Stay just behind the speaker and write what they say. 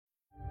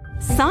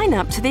Sign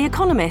up to The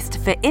Economist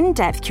for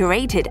in-depth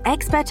curated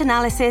expert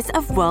analysis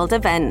of world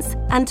events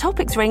and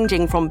topics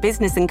ranging from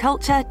business and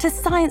culture to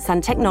science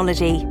and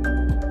technology.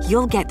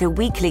 You'll get the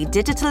weekly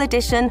digital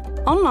edition,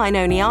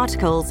 online-only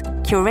articles,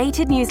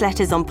 curated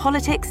newsletters on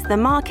politics, the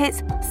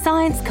markets,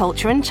 science,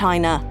 culture and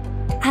China,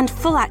 and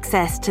full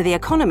access to The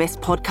Economist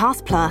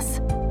Podcast Plus.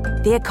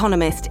 The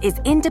Economist is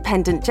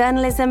independent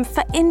journalism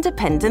for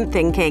independent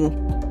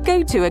thinking.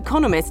 Go to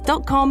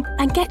economist.com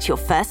and get your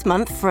first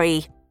month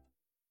free.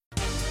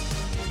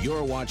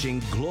 You're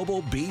watching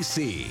Global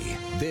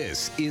BC.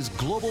 This is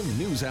Global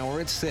News Hour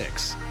at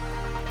 6.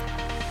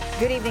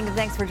 Good evening and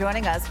thanks for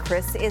joining us.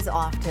 Chris is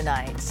off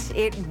tonight.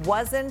 It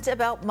wasn't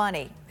about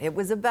money. It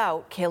was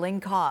about killing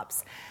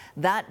cops.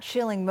 That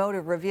chilling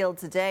motive revealed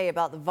today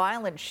about the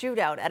violent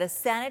shootout at a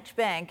Saanich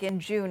bank in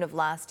June of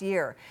last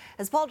year.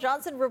 As Paul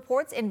Johnson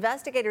reports,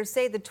 investigators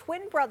say the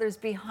twin brothers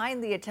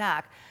behind the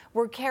attack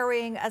were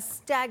carrying a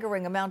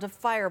staggering amount of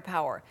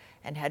firepower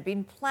and had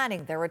been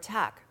planning their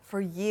attack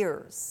for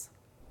years.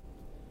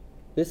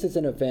 This is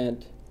an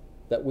event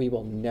that we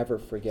will never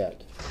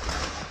forget.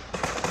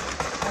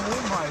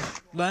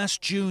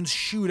 Last June's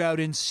shootout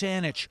in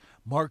Saanich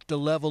marked a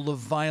level of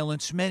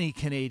violence many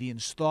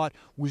Canadians thought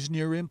was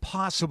near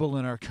impossible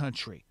in our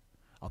country.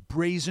 A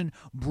brazen,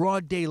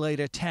 broad daylight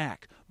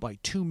attack by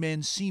two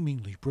men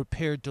seemingly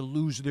prepared to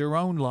lose their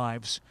own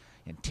lives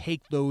and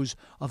take those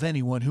of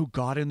anyone who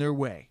got in their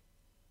way.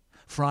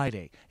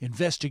 Friday,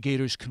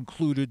 investigators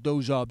concluded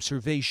those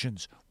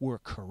observations were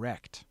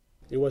correct.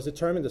 It was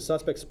determined the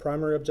suspect's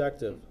primary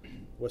objective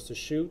was to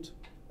shoot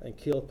and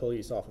kill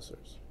police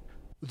officers.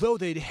 Though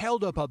they'd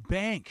held up a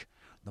bank,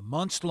 the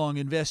months-long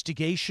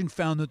investigation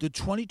found that the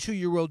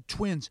 22-year-old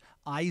twins,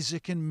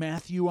 Isaac and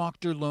Matthew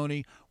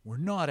Ochterlony, were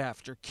not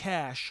after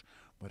cash,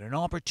 but an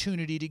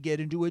opportunity to get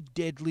into a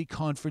deadly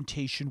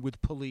confrontation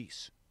with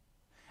police.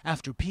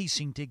 After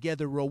piecing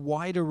together a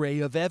wide array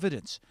of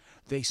evidence,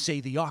 they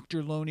say the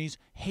Ochterlonys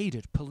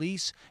hated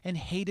police and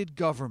hated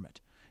government,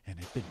 and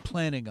had been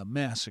planning a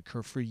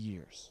massacre for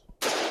years.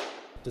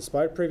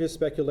 Despite previous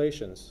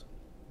speculations,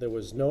 there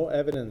was no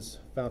evidence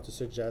found to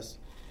suggest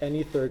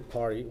any third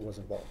party was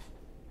involved.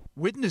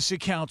 Witness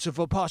accounts of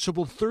a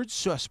possible third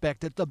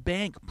suspect at the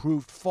bank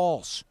proved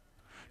false.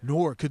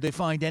 Nor could they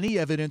find any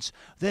evidence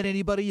that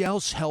anybody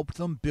else helped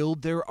them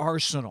build their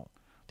arsenal,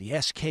 the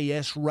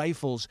SKS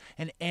rifles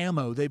and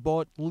ammo they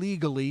bought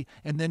legally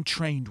and then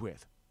trained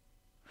with.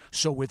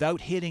 So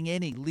without hitting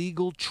any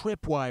legal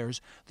tripwires,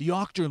 the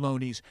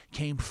Ochterlonys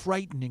came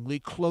frighteningly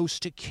close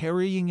to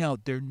carrying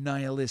out their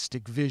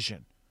nihilistic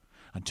vision,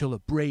 until a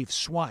brave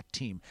SWAT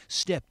team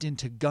stepped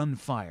into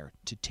gunfire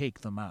to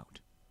take them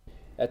out.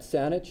 At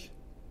Saanich,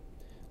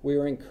 we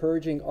are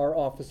encouraging our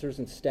officers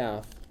and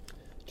staff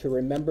to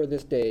remember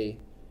this day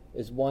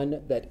as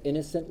one that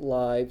innocent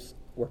lives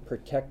were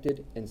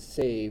protected and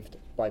saved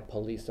by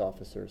police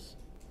officers.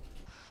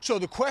 So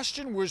the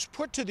question was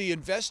put to the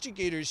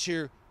investigators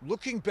here,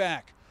 looking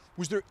back,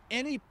 was there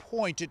any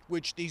point at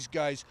which these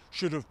guys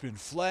should have been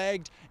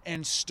flagged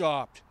and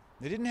stopped?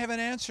 They didn't have an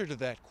answer to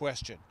that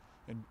question.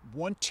 And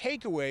one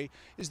takeaway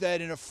is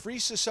that in a free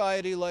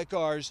society like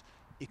ours,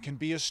 it can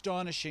be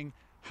astonishing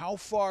how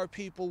far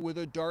people with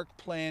a dark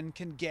plan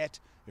can get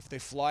if they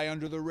fly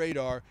under the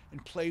radar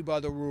and play by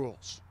the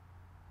rules.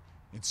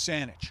 In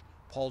Saanich,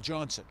 Paul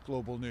Johnson,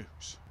 Global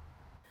News.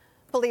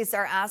 Police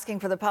are asking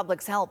for the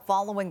public's help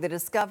following the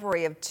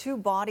discovery of two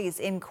bodies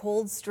in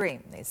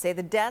Coldstream. They say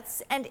the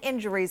deaths and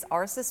injuries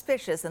are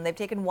suspicious and they've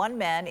taken one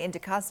man into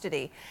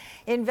custody.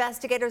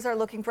 Investigators are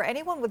looking for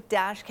anyone with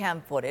dash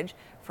cam footage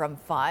from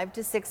 5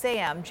 to 6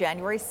 a.m.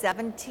 January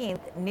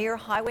 17th near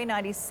Highway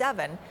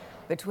 97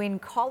 between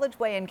College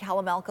Way and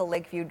Kalamalka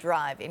Lakeview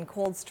Drive in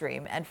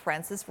Coldstream and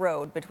Francis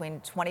Road between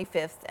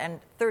 25th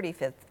and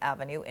 35th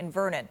Avenue in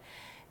Vernon.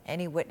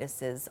 Any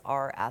witnesses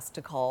are asked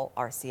to call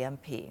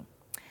RCMP.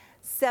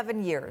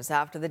 7 years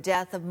after the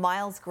death of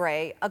Miles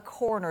Gray, a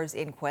coroner's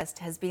inquest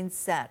has been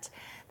set.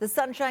 The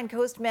Sunshine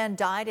Coast man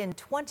died in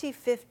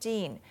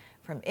 2015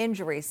 from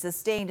injuries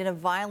sustained in a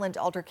violent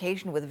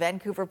altercation with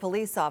Vancouver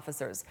police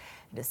officers.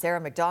 And as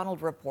Sarah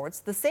McDonald reports,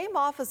 the same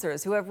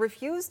officers who have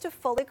refused to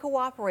fully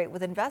cooperate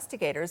with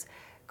investigators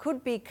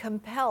could be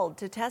compelled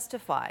to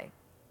testify.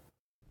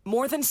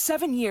 More than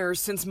 7 years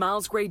since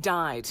Miles Gray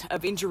died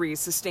of injuries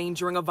sustained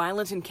during a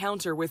violent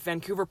encounter with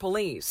Vancouver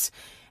police.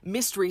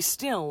 Mystery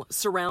still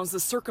surrounds the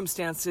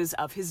circumstances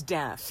of his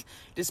death,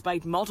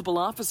 despite multiple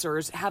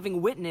officers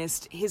having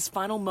witnessed his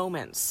final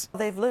moments.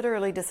 They've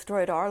literally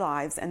destroyed our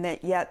lives, and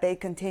yet they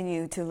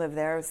continue to live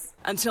theirs.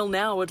 Until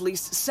now, at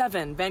least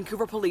 7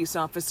 Vancouver police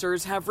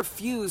officers have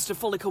refused to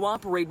fully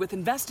cooperate with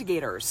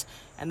investigators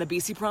and the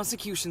BC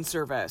Prosecution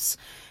Service.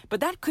 But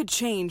that could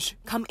change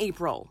come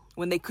April,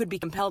 when they could be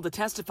compelled to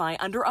testify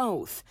under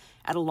oath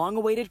at a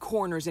long-awaited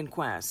coroner's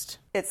inquest.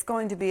 It's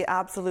going to be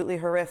absolutely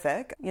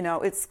horrific. You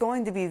know, it's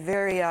going to be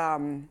very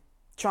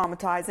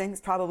traumatizing.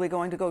 It's probably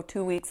going to go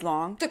 2 weeks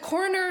long. The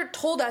coroner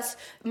told us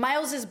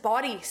Miles's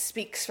body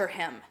speaks for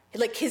him.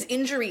 Like, his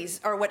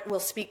injuries are what will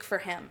speak for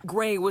him.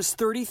 Gray was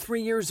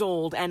 33 years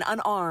old and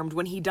unarmed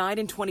when he died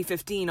in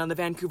 2015 on the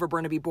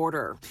Vancouver-Burnaby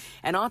border.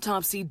 An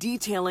autopsy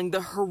detailing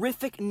the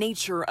horrific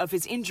nature of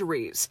his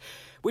injuries,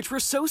 which were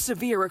so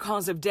severe a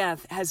cause of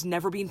death has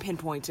never been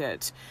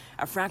pinpointed.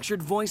 A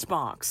fractured voice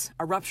box,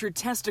 a ruptured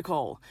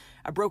testicle,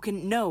 a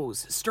broken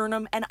nose,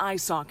 sternum and eye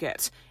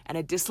socket, and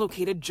a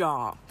dislocated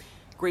jaw.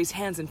 Gray's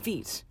hands and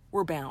feet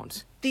were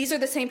bound. These are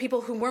the same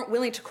people who weren't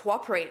willing to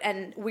cooperate,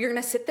 and we're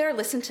going to sit there,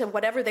 listen to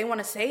whatever they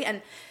want to say,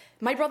 and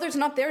my brother's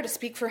not there to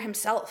speak for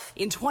himself.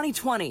 In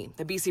 2020,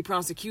 the BC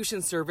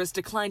Prosecution Service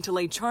declined to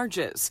lay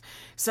charges,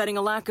 citing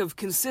a lack of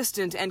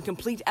consistent and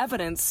complete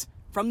evidence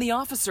from the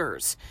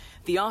officers.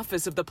 The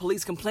Office of the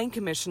Police Complaint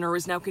Commissioner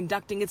is now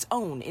conducting its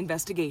own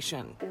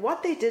investigation.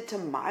 What they did to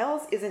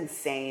Miles is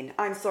insane.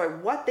 I'm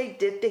sorry, what they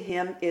did to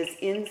him is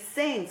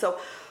insane. So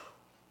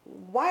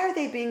why are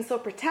they being so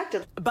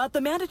protective? But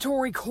the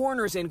mandatory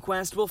coroner's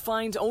inquest will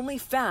find only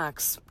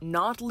facts,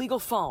 not legal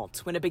fault,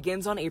 when it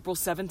begins on April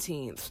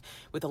 17th,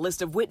 with a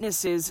list of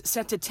witnesses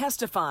set to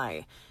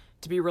testify,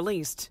 to be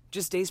released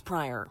just days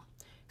prior.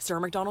 Sarah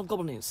McDonald,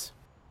 Global News.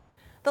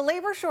 The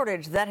labor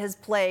shortage that has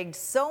plagued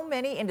so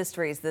many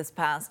industries this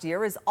past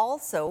year is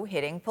also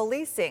hitting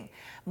policing.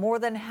 More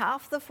than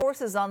half the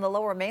forces on the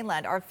Lower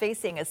Mainland are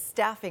facing a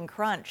staffing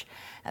crunch.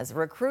 As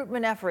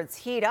recruitment efforts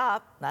heat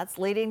up, that's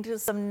leading to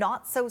some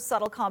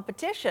not-so-subtle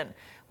competition,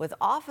 with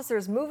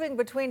officers moving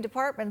between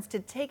departments to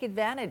take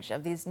advantage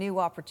of these new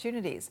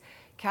opportunities.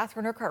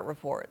 Catherine Urquhart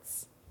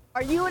reports.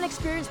 Are you an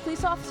experienced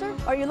police officer?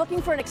 Are you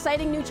looking for an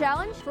exciting new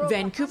challenge?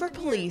 Vancouver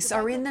police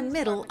are in the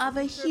middle of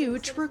a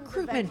huge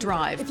recruitment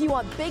drive. If you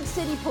want big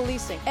city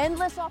policing,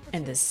 endless opportunities.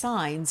 And the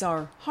signs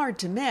are hard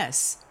to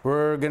miss.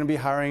 We're going to be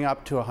hiring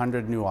up to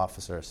 100 new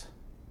officers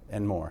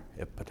and more,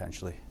 if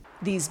potentially.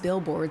 These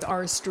billboards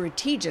are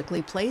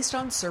strategically placed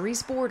on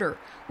Surrey's border,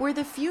 where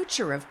the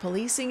future of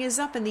policing is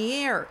up in the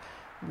air.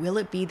 Will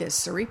it be the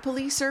Surrey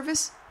Police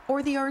Service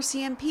or the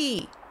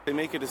RCMP? They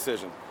make a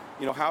decision.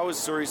 You know, how is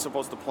Surrey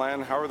supposed to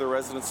plan? How are the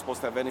residents supposed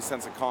to have any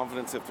sense of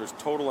confidence if there's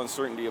total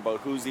uncertainty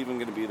about who's even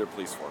going to be their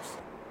police force?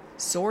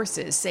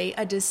 Sources say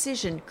a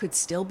decision could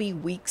still be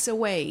weeks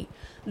away.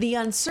 The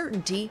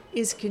uncertainty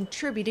is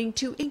contributing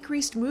to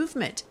increased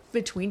movement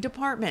between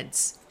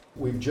departments.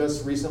 We've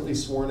just recently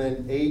sworn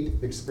in 8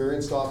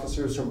 experienced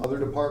officers from other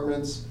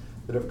departments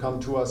that have come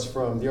to us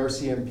from the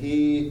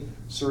RCMP,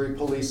 Surrey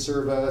Police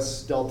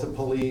Service, Delta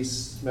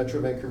Police,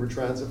 Metro Vancouver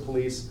Transit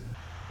Police.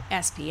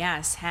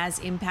 SPS has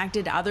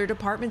impacted other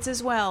departments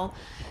as well.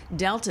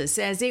 Delta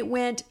says it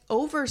went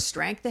over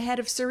strength ahead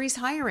of Surrey's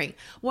hiring,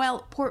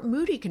 while Port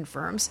Moody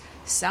confirms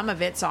some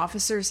of its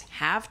officers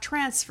have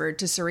transferred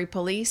to Surrey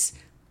Police.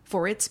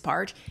 For its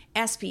part,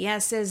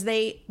 SPS says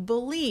they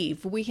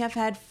believe we have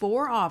had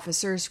 4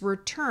 officers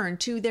return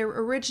to their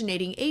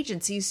originating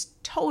agencies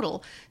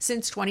total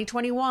since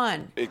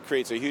 2021. It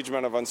creates a huge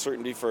amount of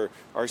uncertainty for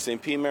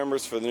RCMP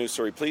members, for the new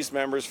Surrey Police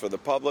members, for the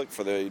public,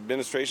 for the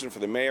administration, for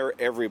the mayor,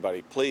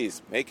 everybody.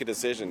 Please make a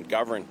decision,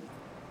 govern.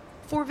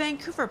 For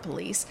Vancouver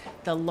Police,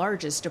 the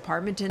largest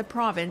department in the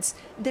province,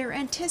 they're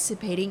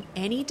anticipating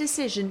any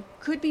decision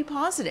could be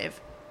positive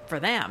for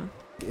them.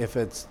 If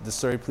it's the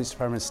Surrey Police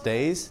Department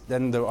stays,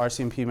 then the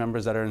RCMP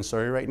members that are in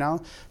Surrey right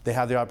now, they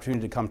have the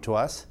opportunity to come to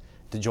us,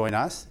 to join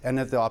us. And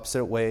if the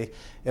opposite way,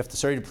 if the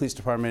Surrey Police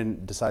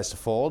Department decides to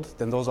fold,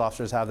 then those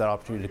officers have that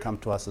opportunity to come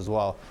to us as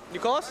well. You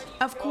call us?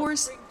 Of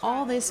course,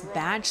 all this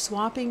badge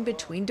swapping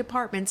between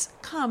departments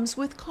comes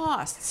with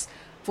costs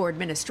for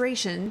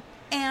administration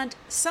and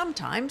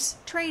sometimes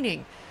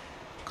training.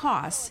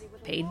 Costs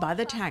paid by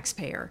the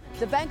taxpayer.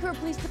 The Vancouver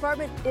Police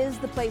Department is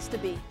the place to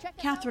be.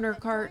 Catherine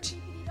Urquhart,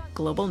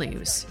 Global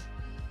News.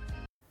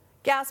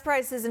 Gas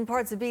prices in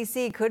parts of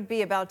BC could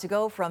be about to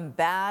go from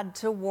bad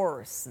to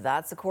worse.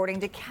 That's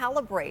according to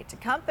Calibrate, a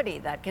company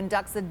that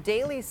conducts a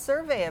daily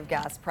survey of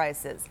gas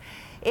prices.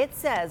 It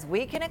says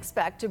we can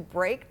expect to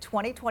break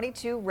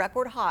 2022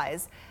 record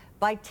highs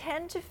by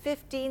 10 to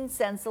 15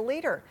 cents a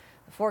liter.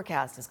 The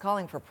forecast is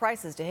calling for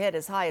prices to hit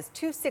as high as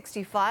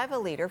 $2.65 a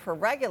liter for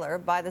regular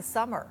by the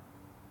summer.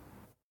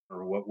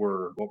 What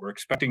we're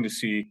expecting to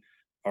see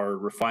are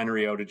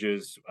refinery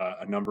outages,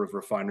 a number of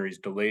refineries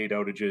delayed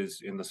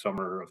outages in the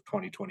summer of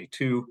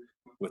 2022.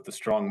 With the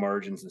strong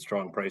margins and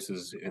strong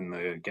prices in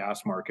the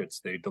gas markets,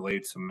 they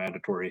delayed some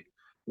mandatory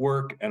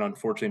work, and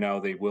unfortunately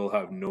now they will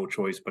have no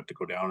choice but to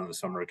go down in the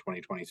summer of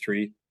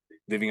 2023,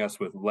 leaving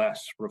us with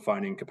less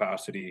refining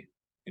capacity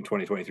in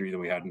 2023 than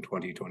we had in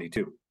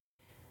 2022.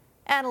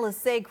 Analysts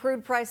say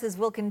crude prices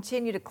will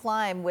continue to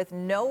climb with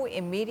no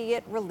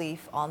immediate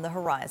relief on the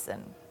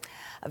horizon.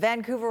 A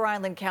Vancouver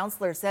Island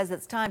councillor says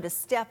it's time to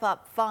step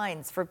up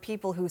fines for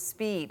people who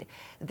speed.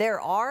 There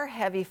are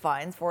heavy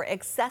fines for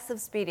excessive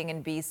speeding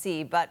in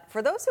BC, but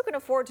for those who can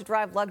afford to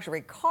drive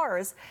luxury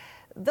cars,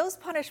 those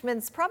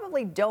punishments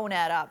probably don't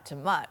add up to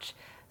much.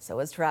 So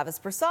as Travis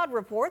Prasad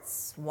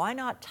reports, why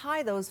not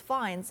tie those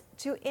fines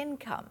to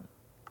income?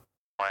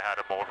 I had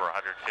him over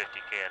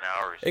 150K an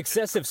hour.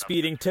 Excessive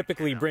speeding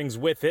typically brings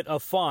with it a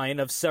fine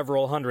of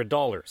several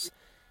 $100s.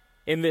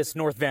 In this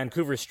North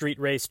Vancouver street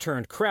race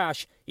turned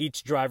crash,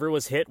 Each driver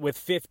was hit with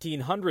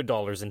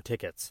 $1,500 in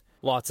tickets.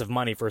 Lots of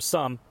money for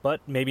some,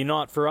 but maybe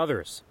not for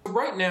others.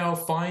 Right now,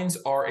 fines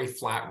are a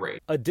flat rate.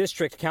 A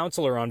district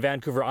councillor on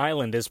Vancouver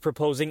Island is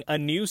proposing a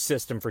new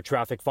system for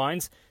traffic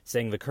fines,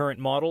 saying the current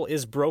model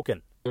is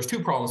broken. There's two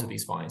problems with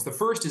these fines. The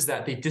first is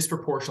that they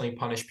disproportionately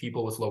punish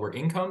people with lower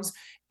incomes.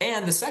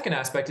 And the second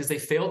aspect is they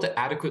fail to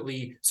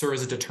adequately serve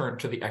as a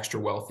deterrent to the extra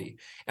wealthy.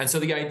 And so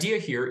the idea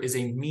here is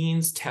a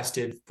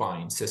means-tested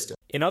fine system.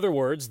 In other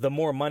words, the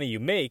more money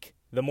you make,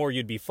 the more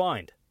you'd be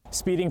fined.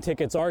 Speeding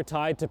tickets are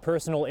tied to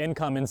personal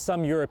income in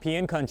some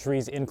European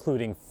countries,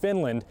 including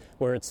Finland,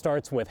 where it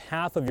starts with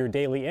half of your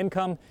daily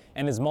income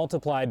and is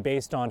multiplied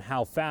based on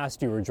how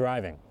fast you were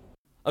driving.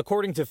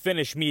 According to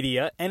Finnish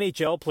media,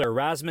 NHL player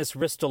Rasmus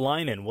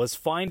Ristolainen was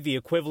fined the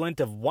equivalent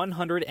of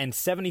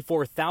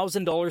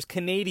 $174,000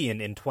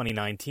 Canadian in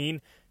 2019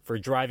 for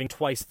driving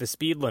twice the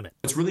speed limit.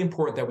 It's really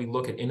important that we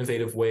look at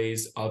innovative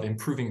ways of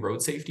improving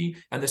road safety,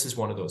 and this is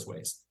one of those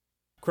ways.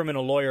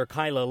 Criminal lawyer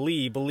Kyla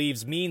Lee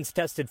believes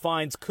means-tested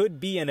fines could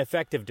be an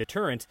effective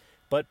deterrent,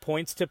 but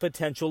points to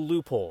potential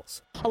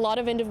loopholes. A lot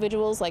of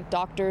individuals like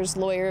doctors,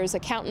 lawyers,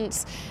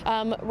 accountants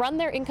run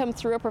their income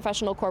through a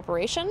professional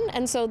corporation,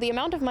 and so the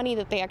amount of money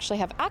that they actually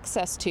have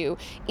access to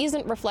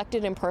isn't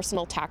reflected in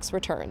personal tax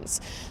returns.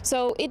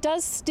 So it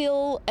does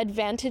still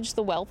advantage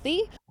the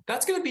wealthy.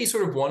 That's going to be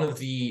sort of one of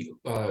the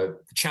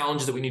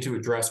challenges that we need to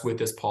address with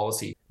this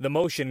policy. The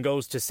motion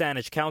goes to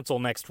Saanich Council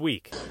next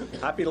week.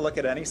 Happy to look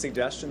at any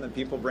suggestion that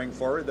people bring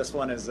forward. This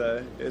one is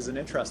an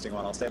interesting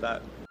one, I'll say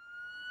that.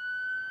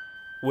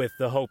 With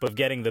the hope of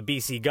getting the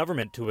BC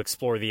government to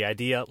explore the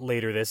idea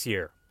later this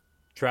year.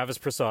 Travis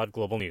Prasad,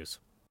 Global News.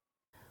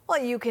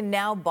 Well, you can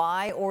now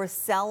buy or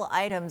sell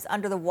items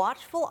under the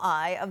watchful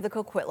eye of the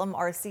Coquitlam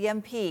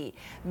RCMP.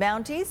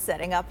 Mounties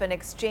setting up an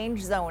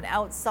exchange zone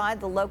outside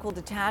the local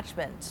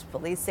detachment.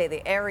 Police say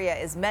the area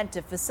is meant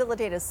to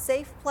facilitate a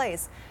safe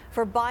place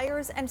for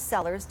buyers and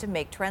sellers to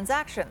make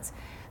transactions.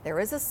 There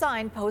is a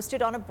sign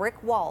posted on a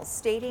brick wall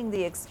stating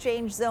the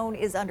exchange zone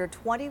is under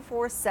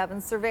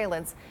 24/7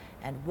 surveillance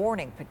and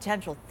warning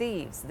potential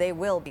thieves they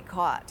will be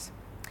caught.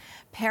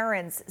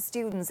 Parents,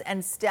 students,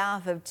 and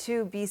staff of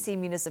 2 BC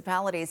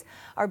municipalities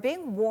are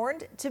being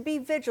warned to be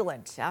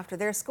vigilant after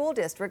their school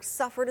districts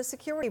suffered a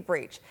security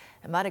breach.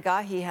 And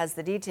Matagahi has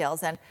the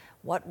details and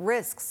what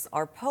risks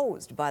are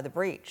posed by the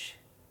breach.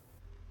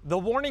 The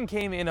warning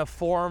came in a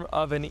form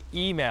of an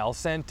email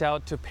sent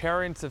out to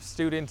parents of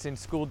students in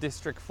School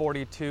District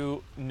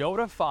 42,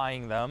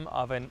 notifying them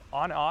of an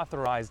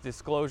unauthorized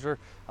disclosure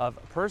of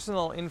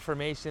personal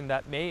information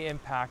that may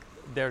impact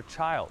their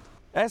child.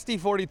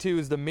 SD42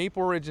 is the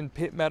Maple Ridge and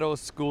Pitt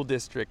Meadows School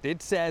District.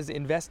 It says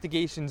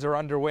investigations are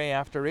underway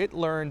after it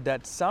learned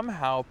that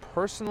somehow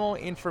personal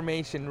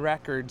information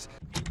records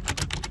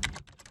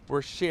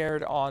were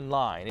shared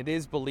online. It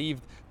is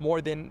believed more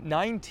than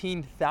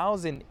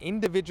 19,000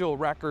 individual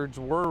records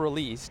were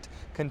released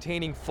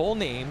containing full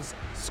names,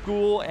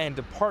 school and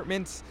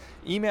departments,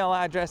 email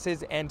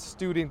addresses, and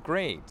student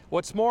grades.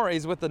 What's more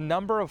is with the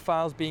number of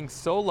files being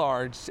so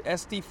large,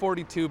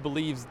 SD42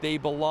 believes they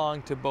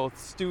belong to both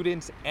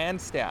students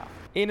and staff.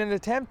 In an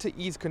attempt to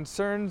ease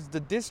concerns, the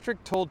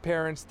district told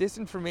parents this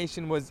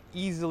information was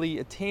easily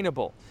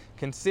attainable,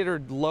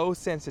 considered low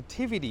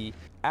sensitivity,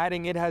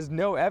 adding it has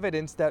no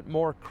evidence that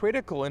more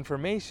critical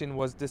information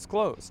was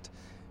disclosed.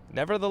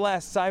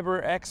 Nevertheless,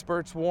 cyber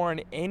experts warn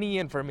any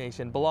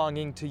information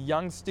belonging to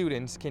young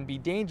students can be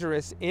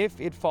dangerous if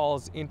it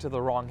falls into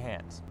the wrong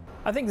hands.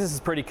 I think this is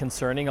pretty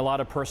concerning. A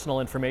lot of personal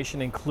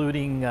information,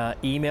 including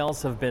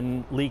emails, have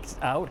been leaked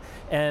out.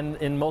 And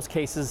in most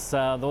cases,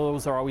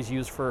 those are always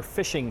used for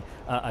phishing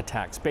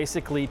attacks,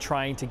 basically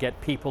trying to get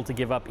people to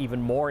give up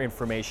even more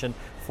information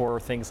for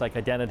things like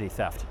identity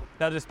theft.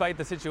 Now, despite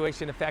the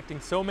situation affecting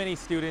so many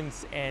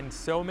students and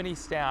so many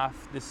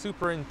staff, the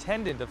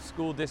superintendent of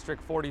School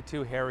District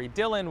 42, Harry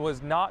Dillon,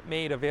 was not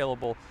made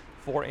available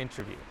for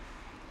interview.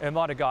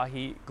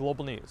 Matagahi,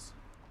 Global News.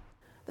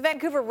 The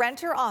Vancouver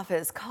Renter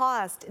Office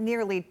cost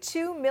nearly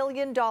 $2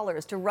 million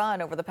to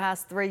run over the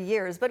past 3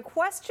 years, but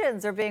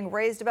questions are being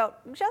raised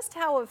about just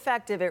how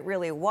effective it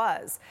really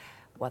was,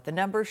 what the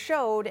numbers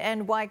showed,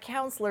 and why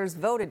councillors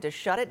voted to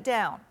shut it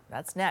down.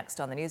 That's next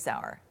on the News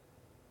Hour.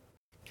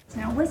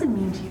 Now, what does it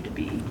mean to you to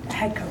be a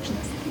head coach in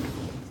this league?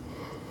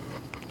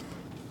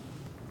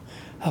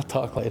 I'll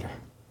talk later.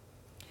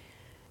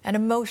 An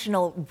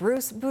emotional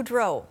Bruce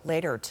Boudreau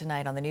later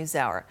tonight on the News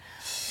Hour.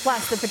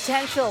 Plus, the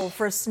potential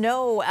for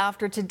snow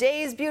after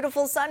today's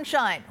beautiful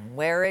sunshine,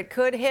 where it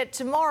could hit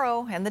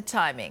tomorrow, and the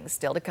timing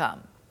still to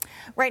come.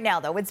 Right now,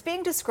 though, it's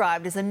being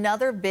described as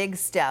another big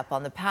step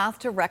on the path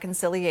to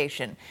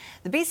reconciliation.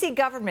 The BC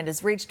government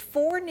has reached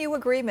 4 new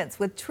agreements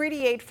with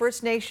Treaty 8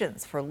 First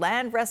Nations for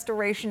land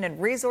restoration and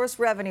resource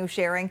revenue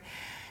sharing,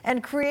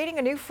 and creating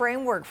a new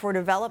framework for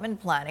development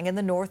planning in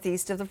the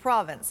northeast of the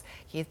province.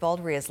 Keith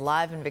Baldry is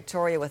live in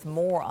Victoria with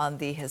more on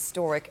the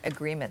historic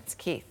agreements.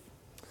 Keith.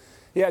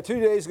 Yeah, 2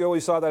 days ago we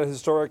saw that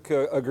historic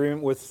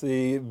agreement with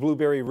the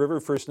Blueberry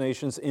River First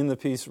Nations in the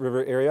Peace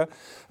River area.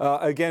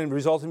 Again,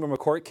 resulting from a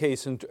court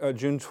case in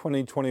June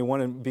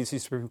 2021 in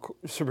BC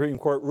Supreme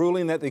Court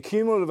ruling that the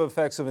cumulative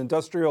effects of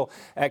industrial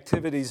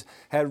activities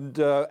had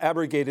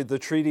abrogated the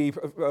treaty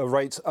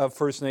rights of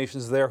First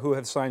Nations there who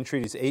have signed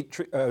treaties, 8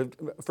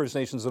 First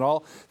Nations in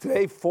all.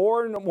 Today,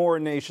 4 more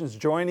nations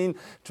joining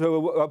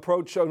to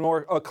approach a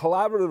more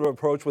collaborative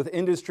approach with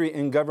industry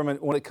and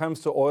government when it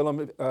comes to oil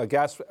and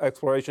gas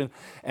exploration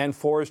and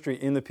forestry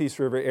in the Peace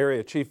River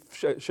area. Chief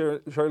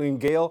Charlene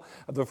Gale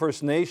of the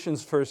Fort Nelson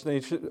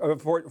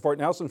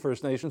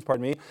First Nations,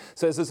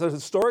 says it's a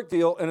historic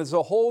deal and it's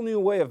a whole new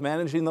way of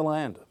managing the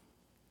land.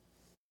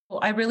 Well,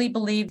 I really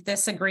believe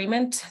this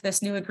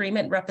new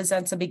agreement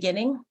represents a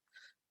beginning,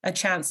 a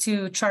chance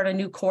to chart a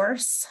new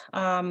course.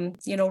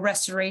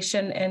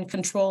 Restoration and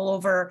control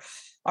over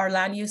our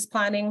land use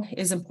planning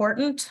is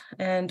important,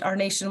 and our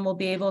nation will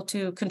be able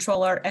to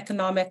control our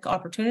economic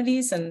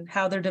opportunities and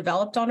how they're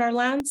developed on our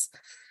lands.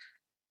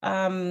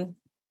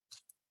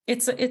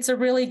 It's a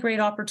really great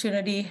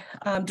opportunity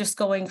just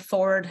going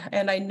forward.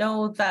 And I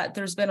know that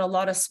there's been a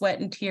lot of sweat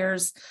and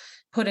tears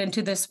put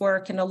into this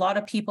work and a lot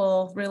of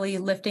people really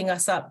lifting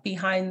us up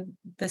behind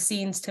the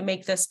scenes to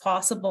make this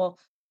possible.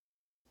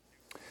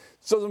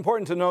 So it's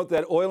important to note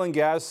that oil and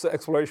gas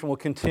exploration will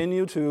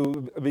continue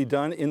to be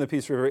done in the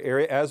Peace River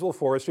area, as will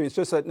forestry. It's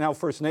just that now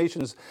First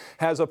Nations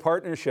has a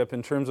partnership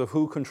in terms of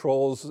who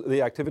controls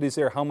the activities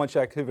there, how much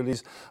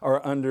activities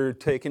are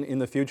undertaken in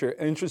the future.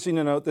 Interesting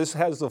to note, this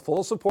has the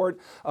full support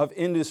of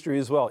industry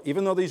as well.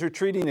 Even though these are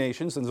treaty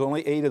nations, and there's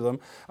only 8 of them,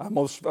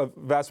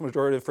 vast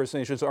majority of First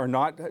Nations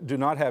do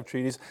not have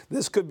treaties.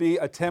 This could be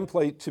a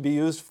template to be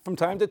used from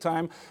time to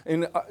time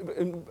in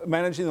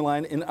managing the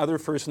land in other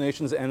First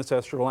Nations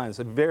ancestral lands.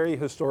 A very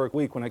historic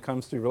week when it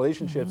comes to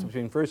relationships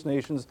between First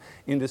Nations,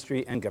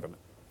 industry, and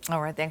government. All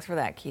right, thanks for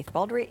that, Keith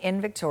Baldry in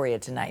Victoria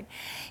tonight.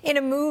 In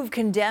a move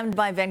condemned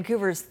by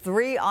Vancouver's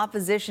 3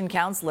 opposition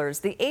councillors,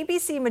 the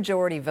ABC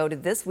majority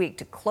voted this week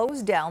to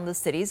close down the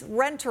city's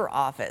renter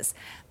office.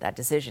 That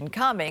decision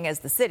coming as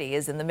the city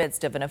is in the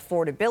midst of an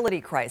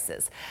affordability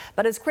crisis.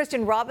 But as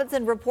Kristen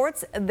Robinson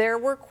reports, there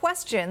were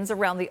questions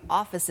around the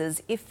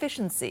office's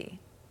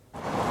efficiency.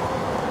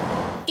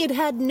 It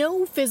had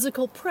no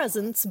physical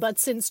presence, but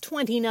since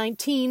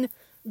 2019,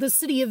 the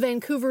City of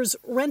Vancouver's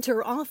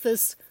renter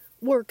office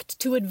worked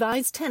to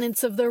advise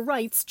tenants of their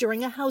rights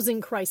during a housing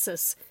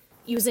crisis,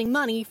 using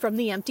money from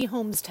the empty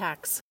homes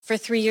tax. For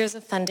 3 years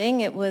of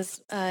funding, it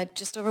was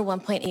just over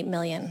 $1.8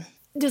 million.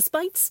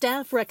 Despite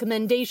staff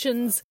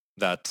recommendations,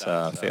 that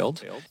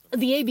failed.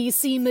 The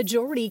ABC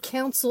Majority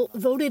Council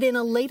voted in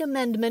a late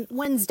amendment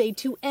Wednesday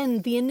to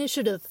end the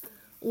initiative,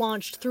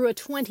 launched through a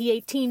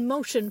 2018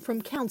 motion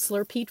from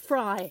Councillor Pete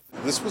Fry.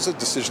 This was a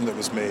decision that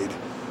was made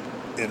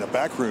in a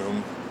back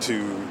room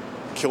to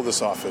kill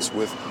this office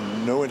with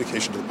no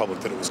indication to the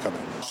public that it was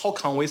coming. How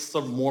can we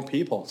serve more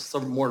people,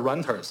 serve more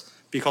renters?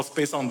 Because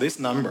based on this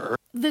number,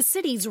 the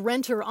city's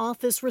renter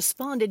office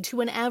responded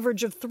to an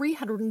average of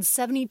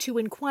 372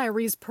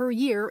 inquiries per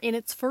year in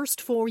its first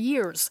 4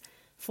 years.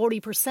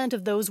 40%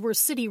 of those were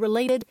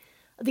city-related.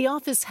 The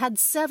office had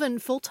 7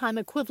 full-time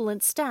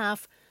equivalent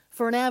staff,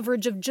 for an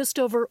average of just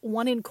over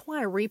 1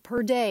 inquiry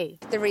per day.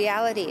 The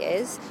reality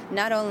is,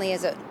 not only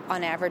is it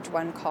on average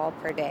 1 call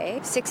per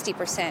day,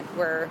 60%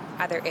 were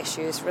other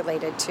issues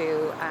related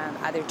to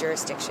other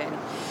jurisdiction.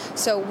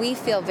 So we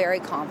feel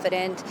very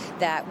confident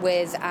that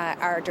with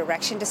our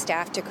direction to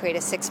staff to create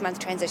a 6-month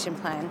transition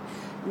plan,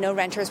 no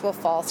renters will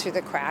fall through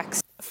the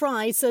cracks.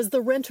 Fry says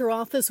the renter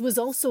office was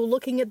also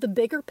looking at the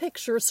bigger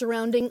picture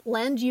surrounding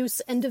land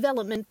use and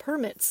development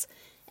permits,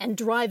 and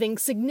driving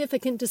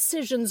significant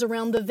decisions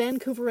around the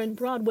Vancouver and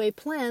Broadway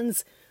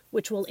plans,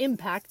 which will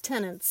impact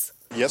tenants.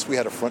 Yes, we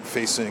had a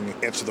front-facing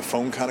answer the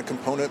phone kind of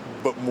component,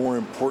 but more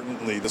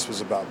importantly, this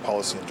was about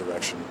policy and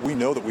direction. We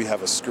know that we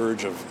have a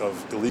scourge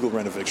of illegal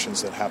rent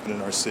evictions that happen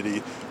in our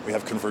city. We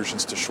have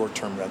conversions to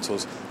short-term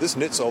rentals. This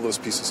knits all those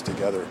pieces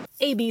together.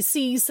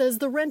 ABC says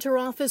the renter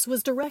office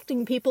was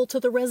directing people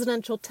to the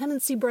residential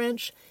tenancy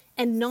branch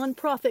and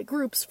nonprofit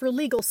groups for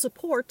legal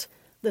support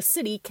the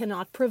city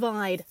cannot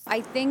provide.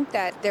 I think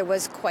that there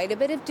was quite a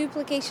bit of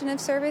duplication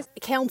of service.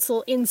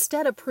 Council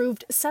instead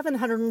approved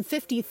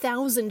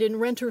 $750,000 in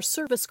renter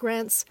service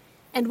grants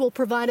and will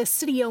provide a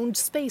city-owned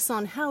space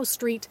on Howe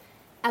Street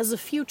as a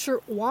future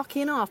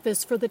walk-in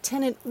office for the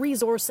Tenant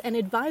Resource and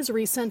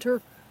Advisory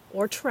Center,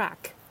 or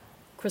TRAC.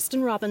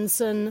 Kristen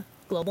Robinson,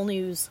 Global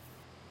News.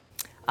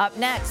 Up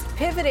next,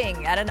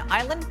 pivoting at an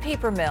island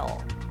paper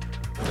mill.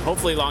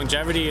 Hopefully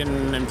longevity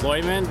in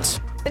employment.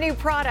 The new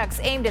products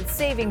aimed at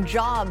saving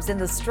jobs in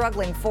the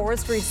struggling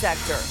forestry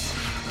sector.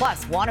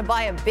 Plus, want to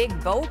buy a big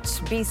boat?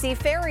 BC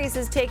Ferries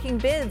is taking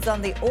bids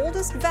on the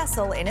oldest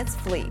vessel in its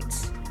fleet.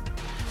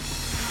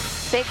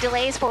 Big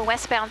delays for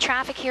westbound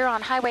traffic here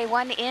on Highway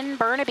 1 in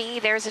Burnaby.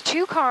 There's a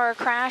 2-car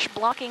crash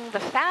blocking the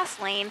fast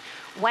lane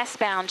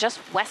westbound just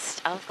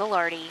west of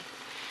Gallardi.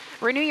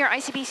 Renew your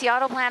ICBC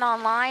auto plan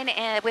online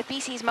with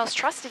BC's most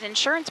trusted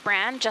insurance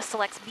brand. Just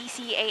select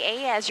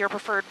BCAA as your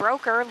preferred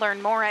broker.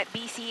 Learn more at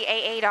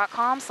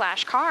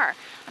bcaa.com/car.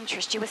 I'm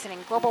Trish Jewison in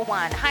Global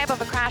One. High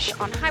above a crash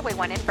on Highway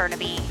 1 in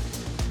Burnaby.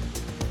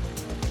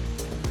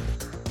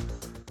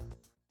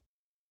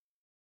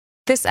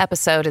 This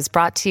episode is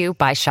brought to you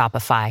by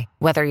Shopify.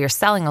 Whether you're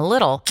selling a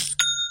little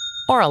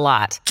or a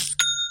lot,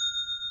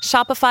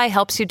 Shopify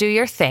helps you do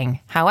your thing,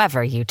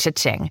 however you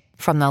cha-ching.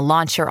 From the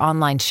launch your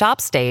online shop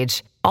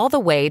stage, all the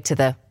way to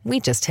the we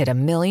just hit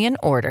 1 million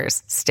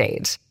orders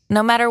stage.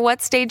 No matter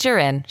what stage you're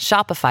in,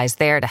 Shopify's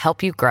there to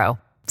help you grow.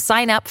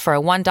 Sign up for a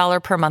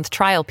 $1 per month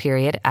trial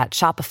period at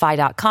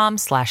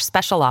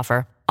shopify.com/special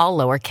offer, all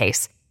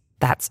lowercase.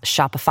 That's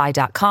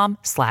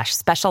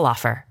shopify.com/special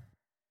offer.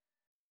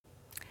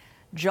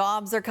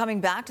 Jobs are coming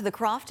back to the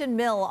Crofton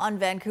Mill on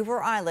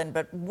Vancouver Island,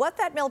 but what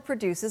that mill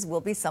produces will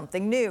be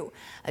something new.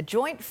 A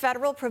joint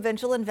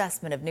federal-provincial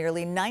investment of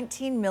nearly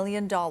 $19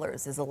 million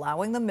is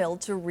allowing the mill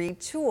to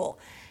retool.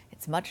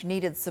 It's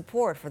much-needed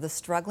support for the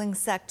struggling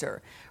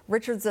sector.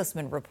 Richard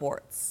Zussman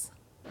reports.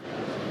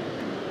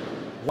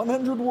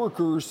 100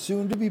 workers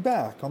soon to be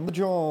back on the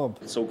job.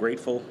 So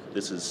grateful.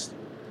 This is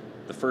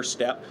the first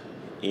step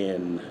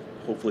in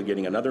hopefully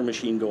getting another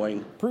machine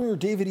going. Premier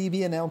David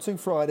Eby announcing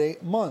Friday,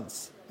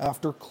 months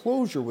after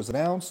closure was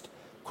announced,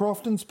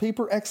 Crofton's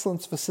Paper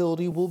Excellence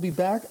facility will be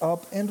back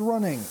up and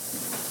running.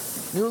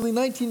 Nearly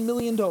 $19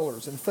 million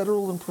in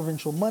federal and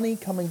provincial money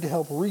coming to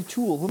help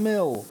retool the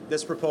mill.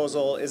 This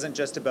proposal isn't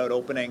just about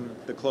opening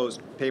the closed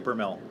paper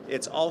mill.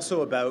 It's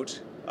also about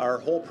our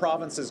whole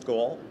province's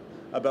goal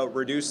about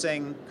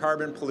reducing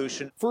carbon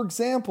pollution. For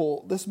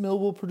example, this mill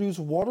will produce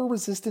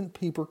water-resistant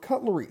paper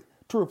cutlery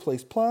to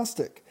replace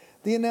plastic.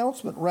 The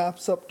announcement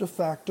wraps up de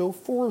facto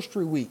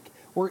Forestry Week,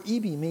 where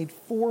Eby made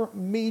 4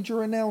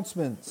 major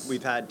announcements.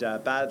 We've had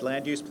bad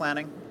land use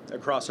planning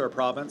across our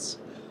province.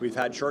 We've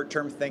had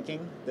short-term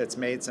thinking that's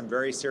made some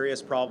very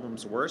serious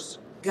problems worse.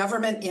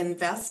 Government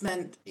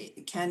investment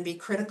can be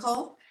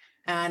critical,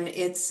 and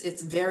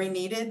it's very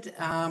needed,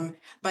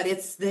 but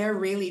it's there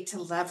really to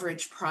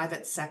leverage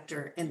private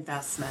sector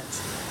investment.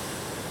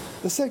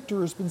 The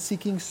sector has been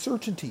seeking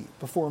certainty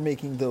before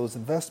making those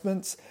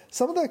investments.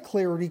 Some of that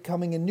clarity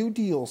coming in new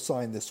deals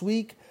signed this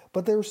week,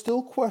 but there are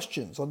still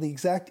questions on the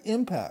exact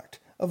impact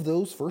of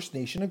those First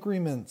Nation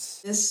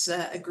agreements. This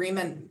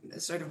agreement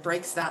sort of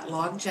breaks that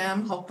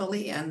logjam,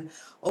 hopefully, and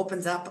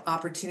opens up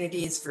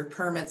opportunities for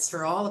permits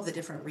for all of the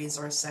different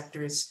resource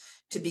sectors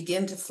to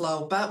begin to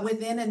flow, but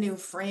within a new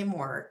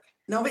framework.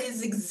 Nobody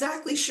is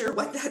exactly sure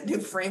what that new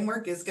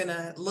framework is going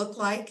to look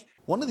like.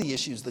 One of the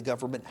issues the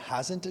government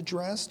hasn't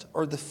addressed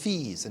are the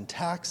fees and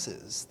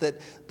taxes that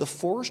the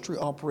forestry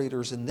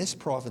operators in this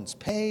province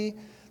pay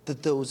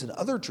that those in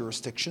other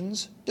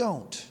jurisdictions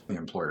don't. The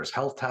employer's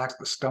health tax,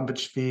 the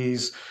stumpage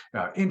fees,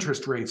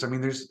 interest rates. I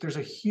mean, there's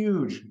a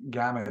huge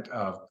gamut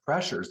of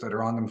pressures that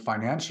are on them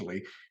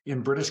financially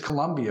in British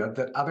Columbia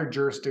that other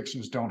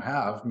jurisdictions don't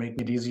have,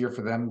 making it easier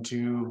for them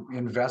to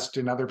invest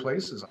in other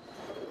places.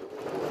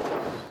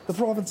 The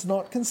province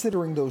not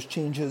considering those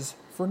changes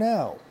for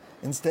now,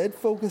 instead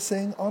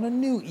focusing on a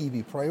new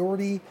Eby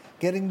priority,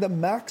 getting the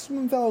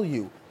maximum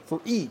value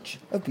for each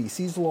of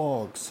BC's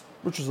logs.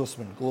 Richard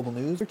Zussman, Global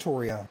News,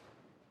 Victoria.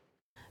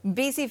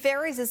 BC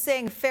Ferries is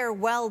saying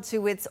farewell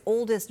to its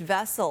oldest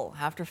vessel.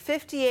 After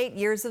 58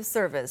 years of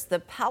service, the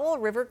Powell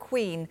River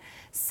Queen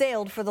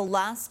sailed for the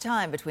last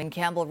time between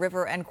Campbell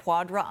River and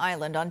Quadra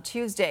Island on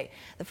Tuesday.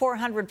 The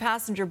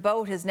 400-passenger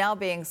boat is now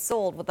being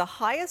sold with the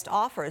highest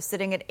offer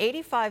sitting at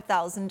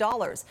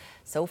 $85,000.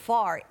 So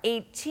far,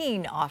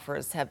 18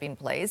 offers have been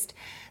placed.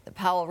 The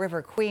Powell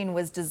River Queen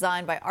was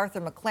designed by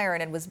Arthur McLaren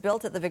and was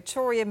built at the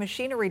Victoria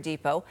Machinery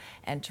Depot,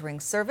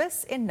 entering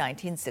service in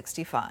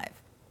 1965.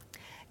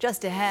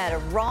 Just ahead, a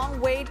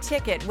wrong-way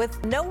ticket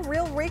with no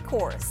real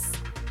recourse.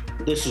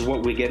 This is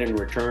what we get in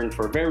return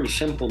for a very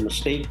simple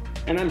mistake,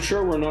 and I'm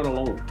sure we're not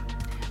alone.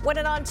 When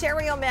an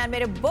Ontario man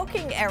made a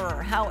booking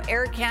error, how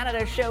Air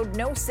Canada showed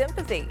no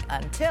sympathy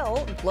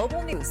until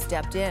Global News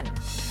stepped in.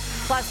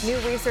 Plus, new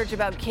research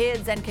about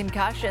kids and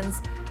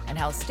concussions and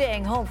how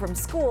staying home from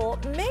school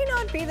may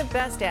not be the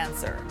best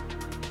answer.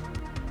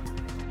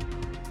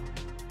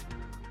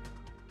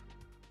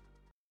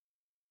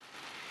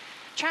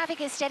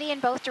 Traffic is steady in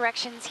both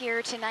directions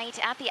here tonight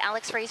at the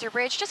Alex Fraser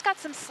Bridge. Just got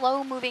some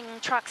slow-moving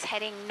trucks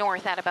heading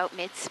north at about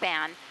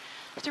mid-span.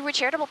 Through a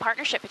charitable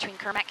partnership between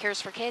Kermac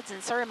Cares for Kids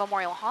and Surrey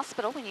Memorial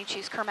Hospital, when you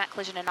choose Kermac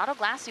Collision and Auto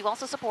Glass, you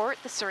also support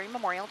the Surrey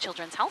Memorial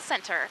Children's Health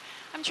Centre.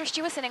 I'm Trish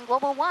Jewison in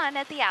Global One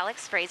at the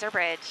Alex Fraser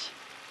Bridge.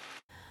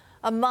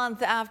 A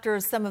month after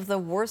some of the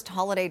worst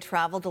holiday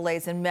travel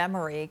delays in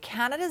memory,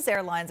 Canada's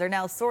airlines are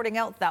now sorting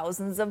out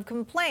thousands of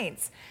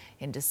complaints.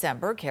 In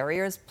December,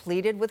 carriers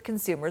pleaded with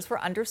consumers for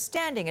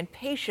understanding and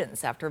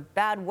patience after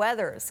bad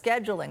weather,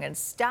 scheduling, and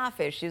staff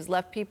issues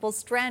left people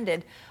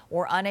stranded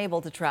or unable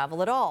to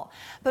travel at all.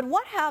 But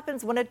what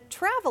happens when a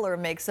traveler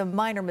makes a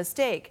minor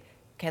mistake?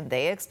 Can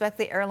they expect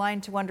the airline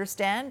to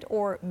understand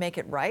or make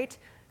it right?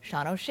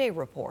 Sean O'Shea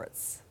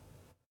reports.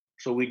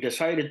 So we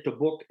decided to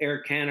book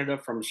Air Canada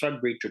from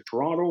Sudbury to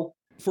Toronto.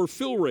 For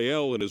Phil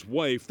Rael and his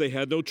wife, they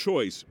had no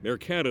choice. Air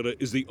Canada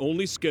is the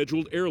only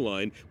scheduled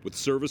airline with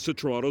service to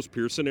Toronto's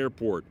Pearson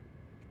Airport.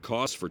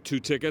 Cost for 2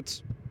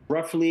 tickets?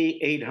 Roughly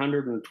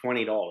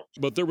 $820.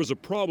 But there was a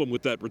problem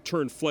with that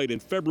return flight in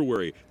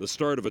February, the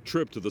start of a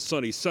trip to the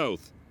sunny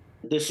south.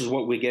 This is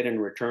what we get in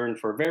return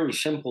for a very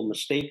simple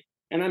mistake,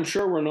 and I'm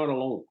sure we're not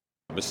alone.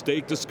 A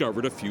mistake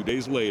discovered a few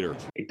days later.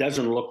 It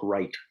doesn't look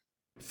right.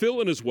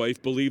 Phil and his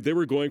wife believed they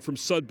were going from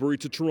Sudbury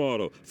to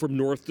Toronto, from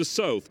north to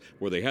south,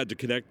 where they had to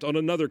connect on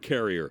another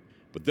carrier.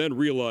 But then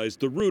realized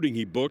the routing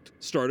he booked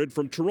started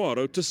from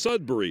Toronto to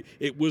Sudbury.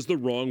 It was the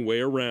wrong way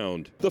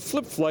around. The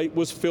flip flight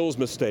was Phil's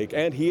mistake,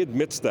 and he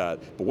admits that.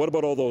 But what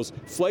about all those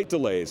flight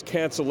delays,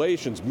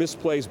 cancellations,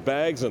 misplaced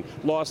bags, and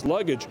lost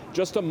luggage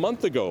just a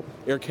month ago?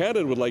 Air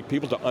Canada would like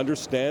people to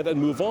understand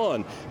and move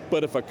on.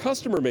 But if a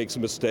customer makes a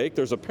mistake,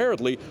 there's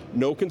apparently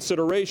no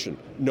consideration,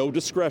 no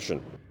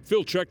discretion.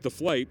 Phil checked the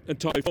flight and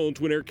telephoned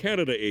to an Air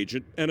Canada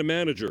agent and a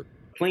manager.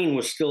 The plane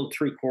was still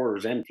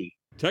 3/4 empty.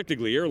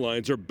 Technically,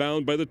 airlines are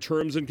bound by the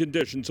terms and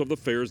conditions of the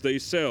fares they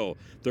sell.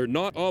 They're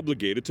not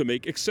obligated to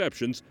make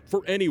exceptions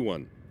for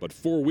anyone. But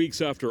 4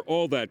 weeks after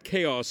all that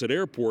chaos at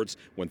airports,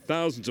 when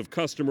thousands of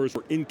customers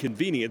were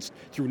inconvenienced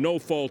through no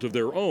fault of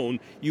their own,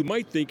 you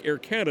might think Air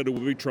Canada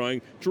would be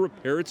trying to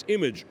repair its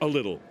image a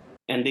little.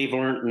 And they've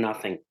learned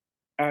nothing.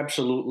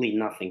 Absolutely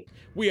nothing.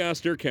 We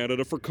asked Air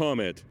Canada for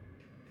comment.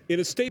 In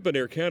a statement,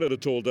 Air Canada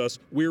told us,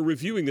 we're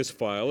reviewing this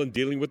file and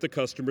dealing with the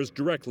customers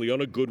directly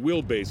on a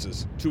goodwill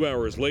basis. 2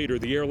 hours later,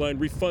 the airline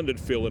refunded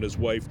Phil and his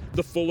wife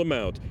the full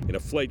amount in a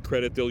flight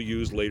credit they'll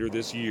use later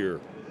this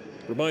year.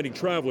 Reminding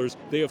travelers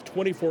they have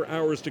 24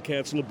 hours to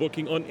cancel a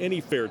booking on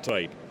any fare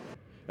type.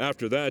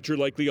 After that, you're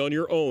likely on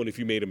your own if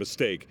you made a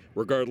mistake,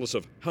 regardless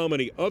of how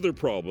many other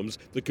problems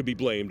that could be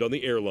blamed on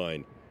the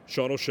airline.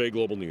 Sean O'Shea,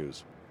 Global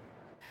News.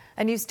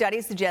 A new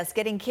study suggests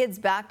getting kids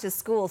back to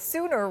school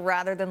sooner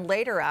rather than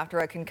later after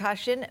a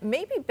concussion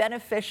may be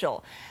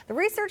beneficial. The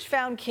research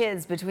found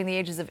kids between the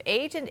ages of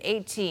 8 and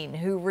 18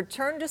 who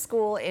returned to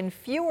school in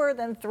fewer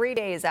than 3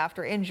 days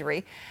after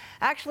injury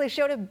actually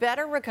showed a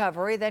better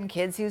recovery than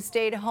kids who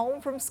stayed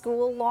home from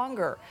school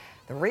longer.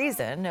 The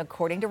reason,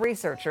 according to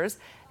researchers,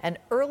 an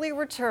early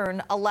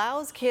return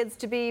allows kids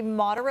to be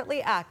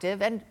moderately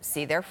active and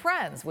see their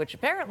friends, which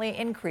apparently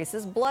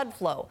increases blood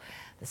flow.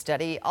 The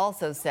study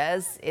also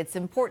says it's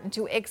important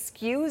to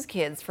excuse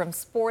kids from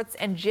sports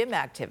and gym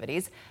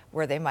activities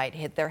where they might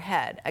hit their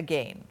head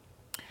again.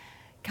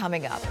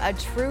 Coming up, a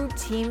true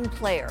team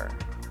player.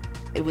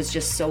 It was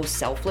just so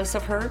selfless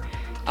of her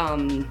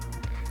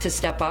to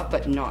step up,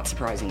 but not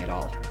surprising at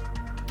all.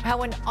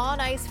 How an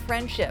on-ice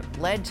friendship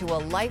led to a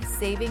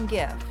life-saving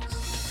gift.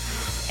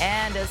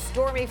 And a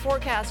stormy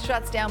forecast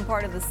shuts down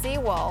part of the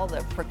seawall,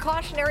 the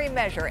precautionary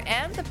measure,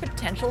 and the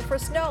potential for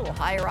snow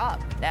higher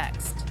up.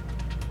 Next.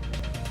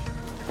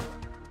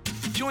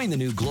 Join the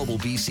new Global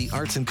BC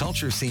Arts and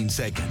Culture Scene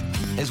segment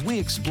as we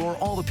explore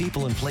all the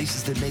people and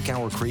places that make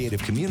our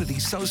creative community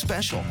so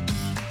special.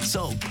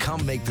 So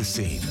come make the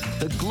scene,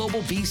 the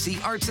Global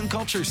BC Arts and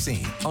Culture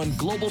Scene on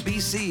Global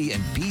BC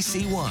and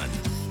BC One.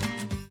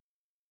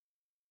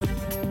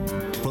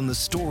 From the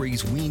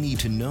stories we need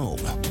to know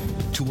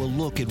to a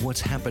look at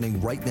what's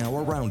happening right now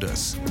around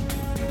us.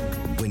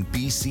 When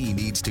BC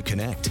needs to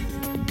connect,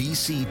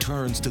 BC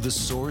turns to the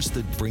source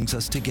that brings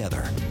us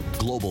together.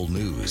 Global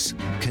News.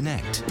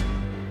 Connect.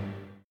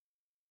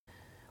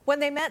 When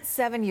they met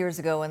 7 years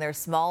ago in their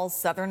small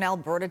southern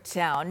Alberta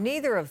town,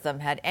 neither of them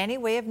had any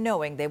way of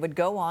knowing they would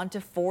go on to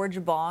forge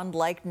a bond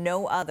like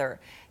no other.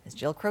 As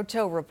Jill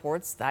Croteau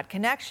reports, that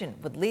connection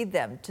would lead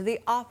them to the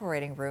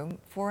operating room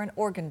for an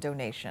organ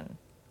donation.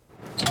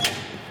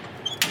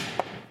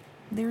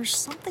 There's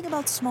something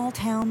about small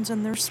towns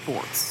and their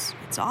sports.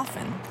 It's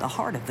often the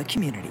heart of the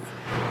community.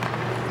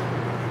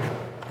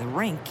 The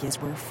rink is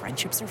where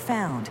friendships are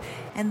found,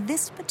 and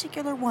this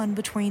particular one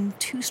between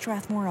two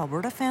Strathmore,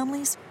 Alberta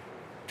families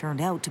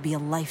turned out to be a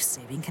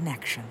life-saving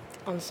connection.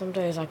 On some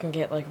days I can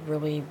get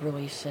really,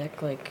 really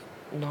sick,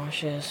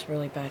 nauseous,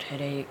 really bad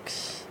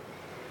headaches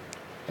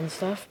and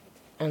stuff.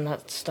 And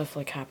that stuff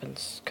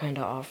happens kind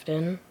of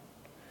often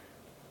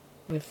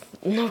with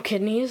no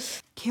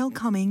kidneys. Cale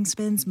Cummings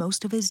spends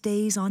most of his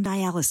days on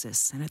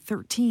dialysis and at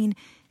 13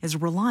 is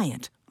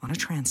reliant on a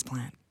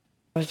transplant.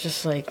 I was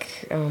just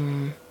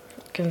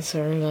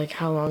concerned,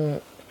 how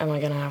long am I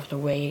going to have to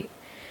wait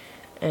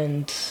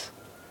and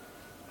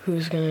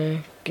who's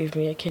going to give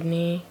me a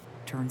kidney?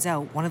 Turns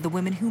out one of the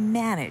women who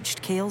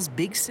managed Cale's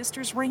Big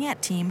Sisters Ringette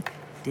team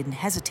didn't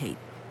hesitate,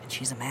 and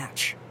she's a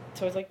match.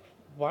 So I was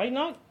why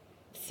not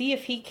see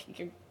if he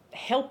can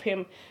help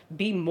him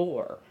be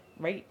more,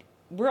 right?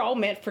 We're all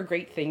meant for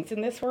great things in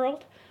this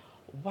world.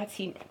 What's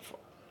he meant for?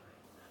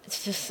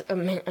 It's just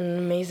an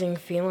amazing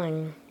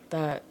feeling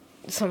that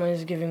someone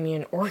is giving me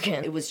an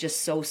organ. It was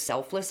just so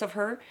selfless of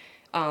her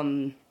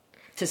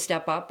to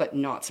step up, but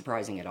not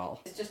surprising at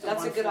all.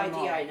 That's a good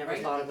idea. I never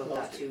thought about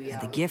that too. Yeah.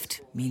 And the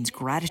gift means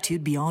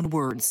gratitude beyond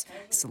words,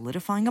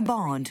 solidifying a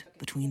bond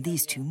between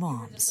these two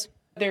moms.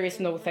 There is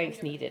no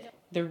thanks needed.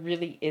 There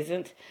really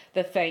isn't.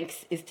 The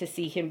thanks is to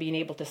see him being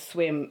able to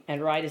swim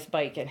and ride his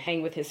bike and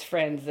hang with his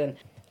friends and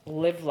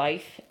live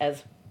life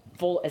as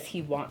full as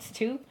he wants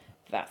to.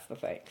 That's the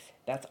thanks.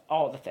 That's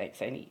all the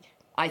thanks I need.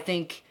 I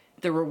think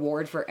the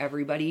reward for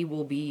everybody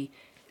will be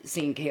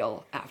seeing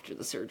Cale after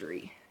the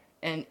surgery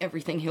and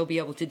everything he'll be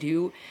able to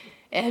do.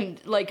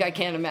 And like, I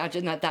can't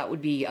imagine that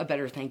would be a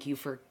better thank you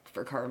for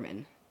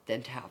Carmen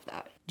than to have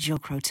that. Jill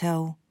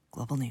Croteau,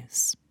 Global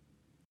News.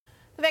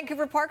 The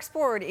Vancouver Parks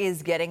Board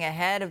is getting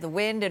ahead of the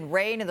wind and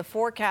rain in the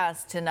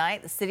forecast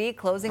tonight. The city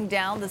closing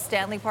down the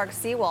Stanley Park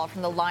seawall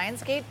from the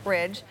Lionsgate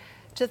Bridge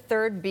to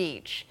Third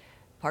Beach.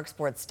 Parks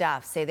Board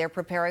staff say they're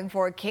preparing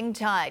for a king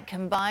tide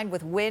combined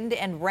with wind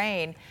and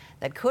rain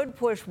that could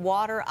push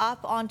water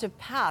up onto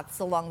paths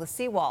along the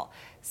seawall.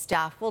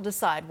 Staff will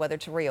decide whether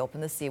to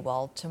reopen the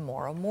seawall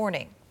tomorrow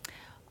morning.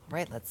 All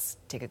right, let's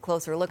take a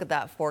closer look at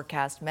that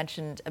forecast.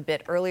 Mentioned a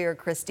bit earlier,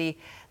 Christy,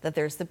 that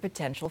there's the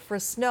potential for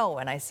snow,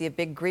 and I see a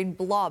big green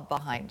blob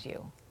behind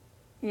you.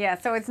 Yeah,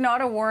 so it's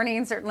not a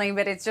warning, certainly,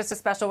 but it's just a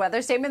special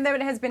weather statement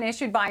that has been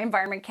issued by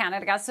Environment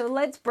Canada. So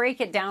let's break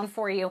it down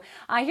for you.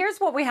 Here's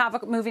what we have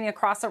moving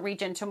across the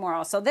region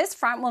tomorrow. So this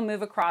front will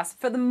move across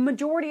for the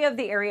majority of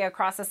the area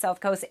across the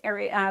South Coast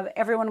area.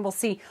 Everyone will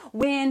see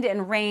wind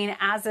and rain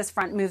as this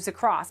front moves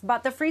across.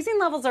 But the freezing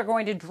levels are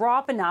going to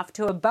drop enough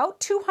to about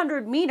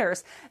 200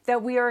 meters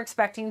that we are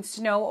expecting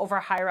snow over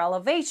higher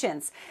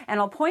elevations.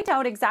 And I'll point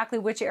out exactly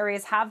which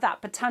areas have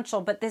that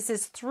potential, but this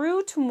is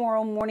through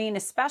tomorrow morning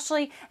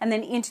especially, and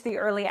then into the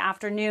early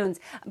afternoons.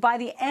 By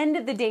the end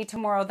of the day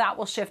tomorrow, that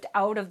will shift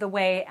out of the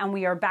way and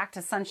we are back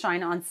to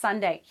sunshine on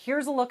Sunday.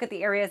 Here's a look at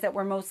the areas that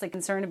we're mostly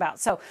concerned about.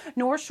 So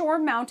North Shore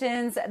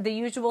Mountains, the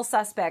usual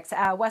suspects,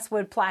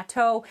 Westwood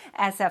Plateau,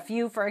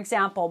 SFU, for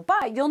example.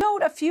 But you'll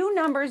note a few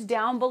numbers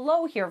down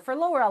below here for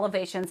lower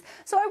elevations.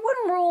 So I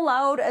wouldn't rule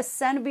out a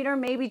centimeter,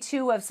 maybe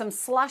two of some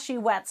slushy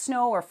wet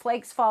snow or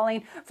flakes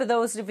falling for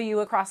those of you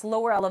across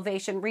lower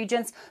elevation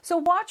regions. So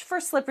watch for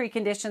slippery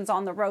conditions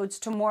on the roads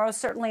tomorrow,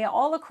 certainly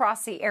all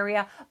across the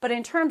area, but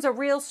in terms of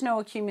real snow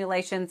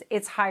accumulations,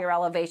 it's higher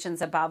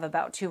elevations above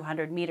about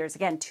 200 meters.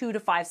 Again, 2 to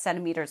 5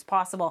 centimeters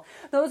possible.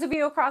 Those of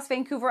you across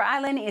Vancouver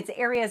Island, it's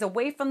areas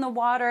away from the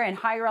water and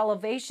higher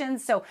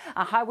elevations. So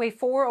Highway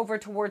 4 over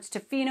towards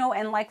Tofino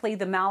and likely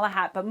the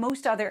Malahat, but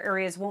most other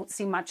areas won't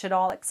see much at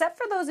all, except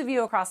for those of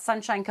you across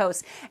Sunshine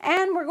Coast.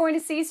 And we're going to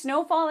see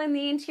snowfall in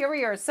the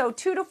interior. So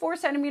 2 to 4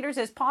 centimeters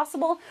is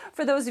possible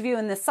for those of you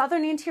in the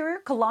southern interior.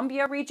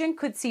 Columbia region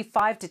could see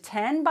 5 to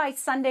 10 by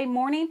Sunday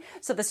morning.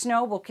 So the snow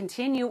will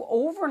continue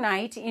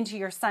overnight into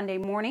your Sunday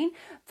morning.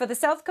 For the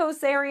South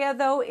Coast area,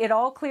 though, it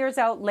all clears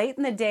out late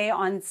in the day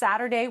on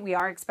Saturday. We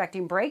are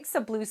expecting breaks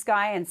of blue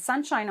sky and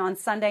sunshine on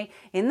Sunday.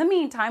 In the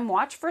meantime,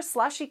 watch for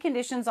slushy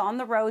conditions on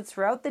the roads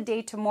throughout the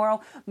day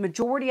tomorrow.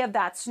 Majority of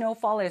that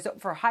snowfall is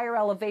for higher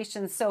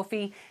elevations,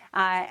 Sophie.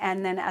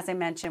 And then, as I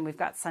mentioned, we've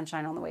got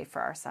sunshine on the way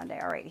for our Sunday.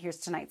 All right, here's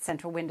tonight's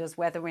Central Windows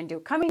weather window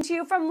coming to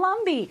you from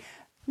Lumbee.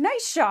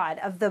 Nice shot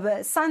of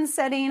the sun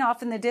setting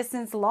off in the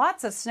distance.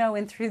 Lots of snow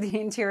in through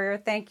the interior.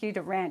 Thank you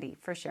to Randy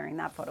for sharing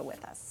that photo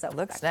with us. So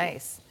looks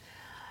nice.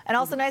 And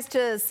also nice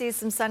to see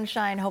some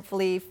sunshine,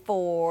 hopefully,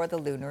 for the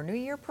Lunar New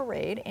Year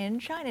parade in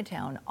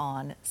Chinatown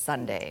on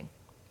Sunday.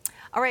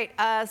 All right,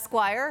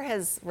 Squire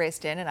has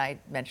raced in, and I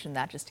mentioned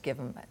that just to give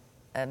him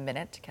a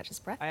minute to catch his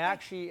breath. I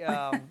actually,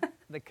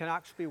 the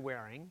Canucks will be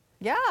wearing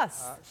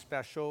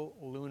special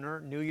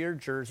Lunar New Year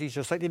jerseys,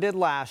 just like they did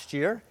last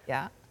year.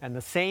 Yeah. And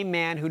the same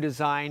man who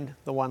designed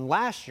the one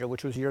last year,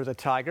 which was Year of the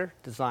Tiger,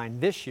 designed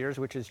this year's,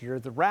 which is Year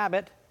of the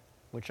Rabbit,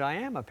 which I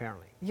am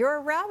apparently. You're a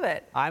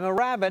rabbit. I'm a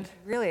rabbit.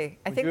 Really?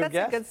 I think that's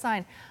a good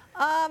sign.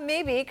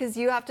 Maybe, because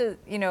you have to,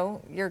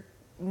 you're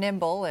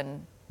nimble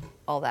and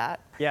all that.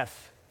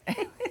 Yes.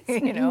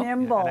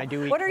 Nimble. And I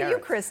do eat What are carrots.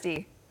 you,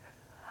 Christy?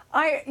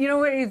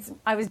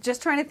 I was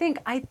just trying to think.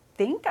 I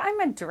think I'm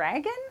a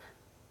dragon.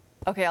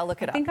 Okay, I'll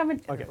look it up. I think I'm a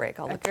break.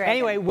 I'll look dragon.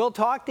 Anyway, we'll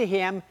talk to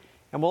him,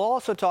 and we'll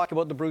also talk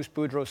about the Bruce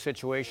Boudreau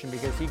situation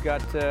because he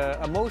got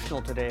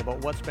emotional today about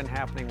what's been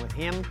happening with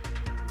him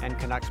and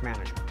Canucks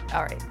management.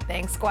 All right,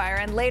 thanks, Squire.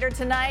 And later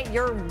tonight,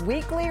 your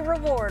weekly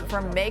reward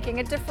for making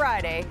it to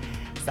Friday.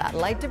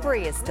 Satellite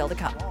debris is still to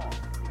come.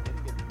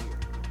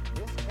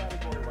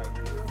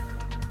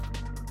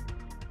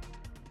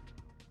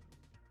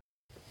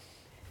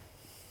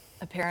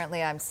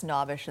 Apparently, I'm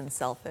snobbish and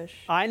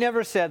selfish. I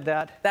never said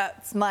that.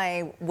 That's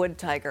my wood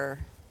tiger.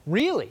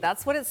 Really?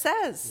 That's what it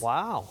says.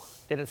 Wow.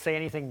 Did it say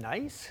anything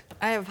nice?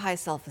 I have high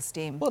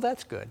self-esteem. Well,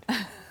 that's good.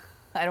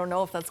 I don't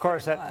know if that's Of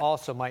course, good or that not.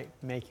 also might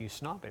make you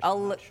snobbish. I'll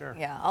I'm not look. sure.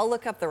 Yeah, I'll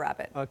look up the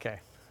rabbit. Okay,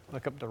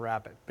 look up the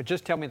rabbit. But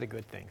just tell me the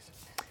good things.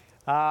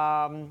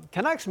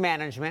 Canucks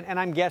management, and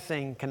I'm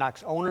guessing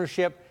Canucks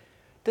ownership,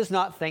 does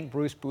not think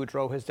Bruce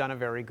Boudreau has done a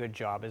very good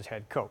job as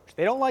head coach.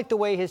 They don't like the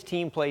way his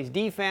team plays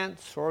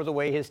defense or the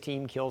way his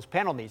team kills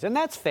penalties, and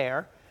that's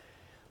fair.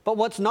 But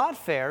what's not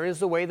fair is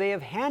the way they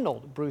have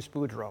handled Bruce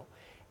Boudreau.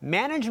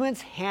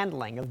 Management's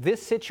handling of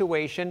this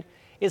situation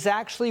is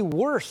actually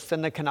worse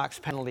than the Canucks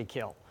penalty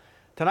kill.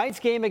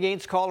 Tonight's game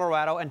against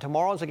Colorado and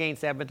tomorrow's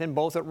against Edmonton,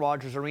 both at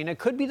Rogers Arena,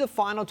 could be the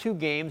final 2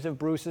 games of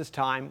Bruce's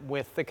time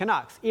with the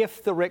Canucks,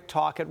 if the Rick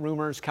Tocchet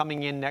rumors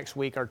coming in next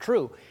week are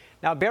true.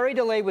 Now, Barry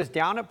DeLay was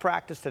down at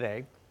practice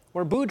today,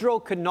 where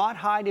Boudreau could not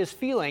hide his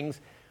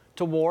feelings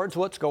towards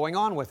what's going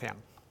on with him.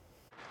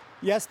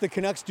 Yes, the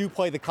Canucks do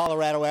play the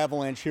Colorado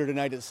Avalanche here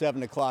tonight at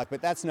 7 o'clock,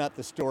 but that's not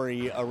the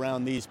story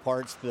around these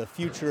parts. The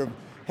future of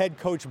head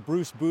coach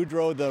Bruce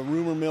Boudreau, the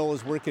rumor mill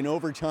is working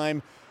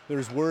overtime.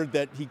 There's word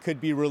that he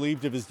could be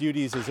relieved of his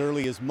duties as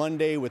early as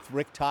Monday, with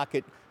Rick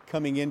Tocchet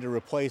coming in to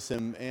replace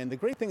him. And the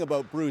great thing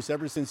about Bruce,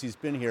 ever since he's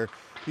been here,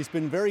 he's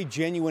been very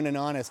genuine and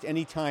honest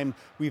anytime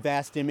we've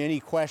asked him any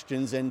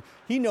questions, and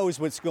he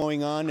knows what's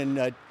going on.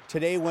 And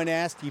today, when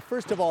asked, he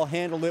first of all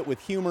handled it with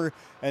humor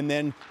and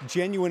then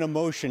genuine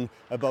emotion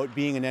about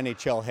being an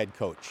NHL head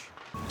coach.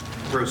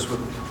 Bruce, with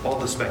all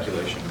the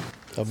speculation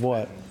of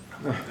what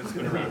that's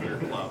been around your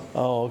club.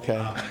 Oh,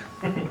 okay.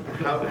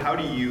 How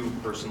do you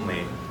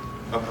personally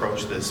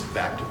approach this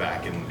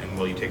back-to-back, and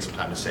will you take some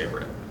time to savor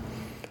it?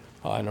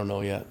 I don't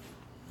know yet.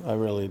 I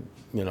really,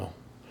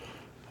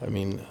 I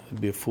mean,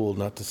 I'd be a fool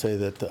not to say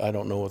that I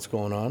don't know what's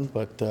going on,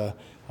 but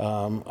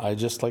I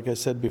just, like I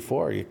said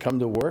before, you come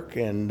to work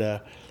and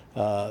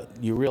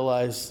you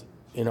realize,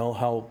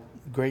 how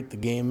great the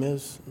game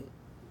is.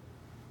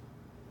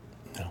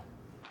 No.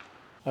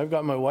 I've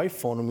got my wife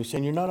phoning me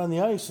saying, "You're not on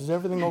the ice. Is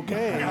everything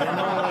okay?"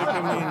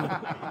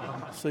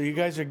 So you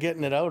guys are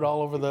getting it out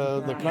all over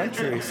the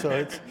country.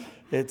 So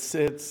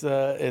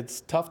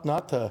it's tough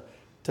not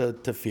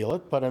to feel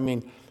it, but I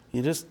mean,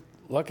 you just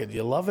look at it,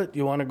 you love it,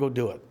 you want to go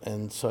do it,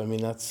 and so I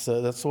mean that's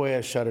the way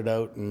I shut it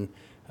out, and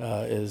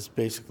is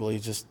basically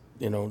just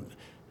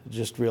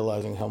just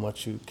realizing how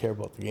much you care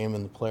about the game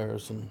and the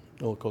players and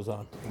what goes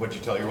on. What'd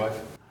you tell your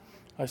wife?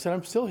 I said,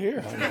 I'm still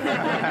here.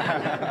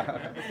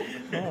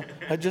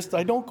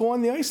 I don't go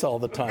on the ice all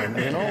the time,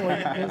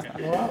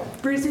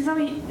 Bruce, you saw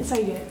you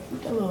get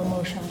a little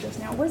emotional just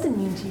now. What does it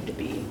mean to you to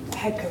be a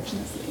head coach in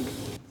this league?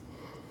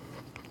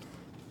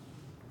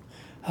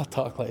 I'll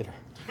talk later.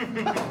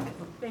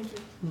 Thank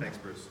you. Thanks,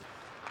 Bruce.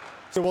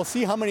 So we'll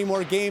see how many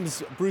more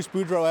games Bruce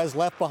Boudreau has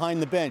left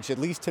behind the bench. At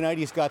least tonight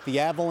he's got the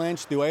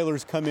Avalanche. The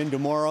Oilers come in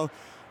tomorrow.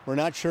 We're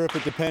not sure if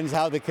it depends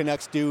how the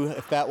Canucks do,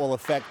 if that will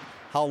affect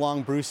how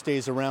long Bruce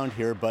stays around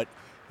here, but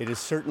it is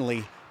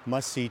certainly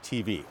must-see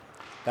TV.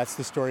 That's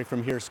the story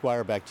from here.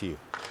 Squire, back to you.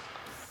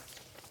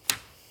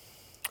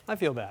 I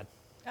feel bad.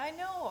 I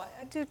know,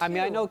 I do too. I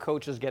mean, I know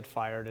coaches get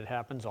fired. It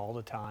happens all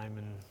the time.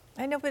 And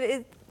I know, but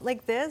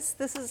this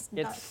is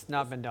it's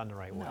not been done the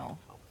right way. No.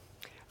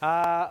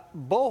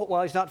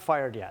 Well, he's not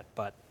fired yet,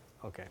 but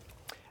okay.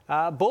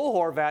 Bo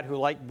Horvat, who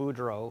like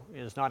Boudreau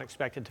is not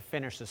expected to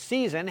finish the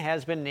season,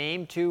 has been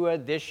named to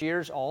this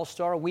year's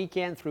All-Star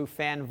Weekend through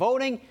fan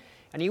voting,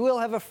 and he will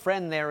have a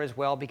friend there as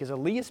well because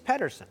Elias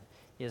Pettersson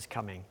is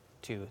coming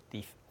to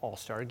the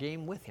All-Star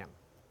game with him.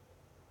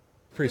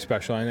 Pretty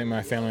special. I think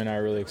my family and I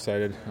are really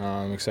excited.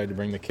 I'm excited to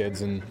bring the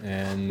kids and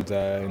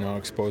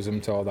expose them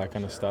to all that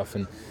kind of stuff,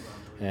 and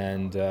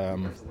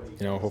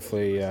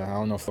hopefully I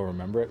don't know if they'll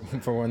remember it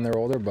for when they're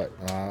older, but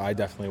I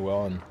definitely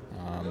will, and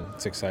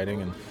it's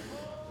exciting and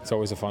it's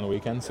always a fun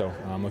weekend, so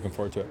I'm looking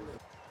forward to it.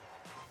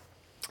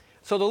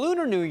 So the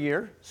Lunar New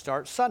Year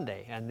starts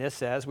Sunday, and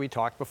this, as we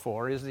talked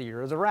before, is the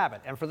Year of the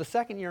Rabbit. And for the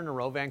second year in a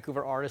row,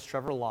 Vancouver artist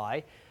Trevor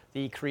Lai,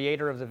 the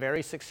creator of the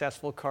very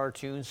successful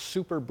cartoon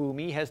Super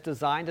Boomy, has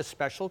designed a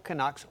special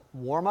Canucks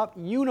warm-up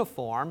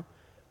uniform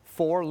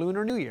for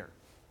Lunar New Year.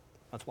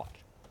 Let's watch.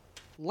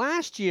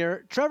 Last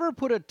year, Trevor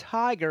put a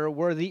tiger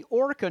where the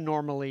orca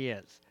normally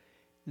is.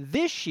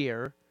 This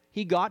year,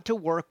 he got to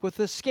work with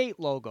the skate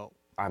logo.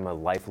 I'm a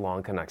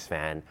lifelong Canucks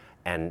fan,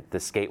 and the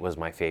skate was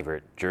my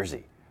favorite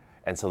jersey.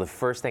 And so the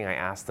first thing I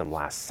asked them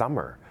last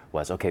summer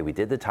was, okay, we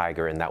did the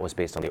tiger, and that was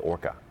based on the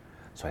orca.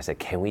 So I said,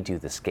 can we do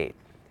the skate?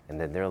 And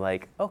then they're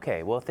like,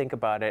 okay, we'll think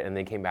about it. And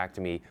they came back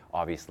to me,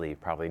 obviously,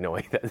 probably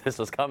knowing that this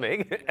was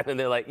coming. And then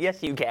they're like,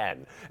 yes, you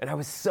can. And I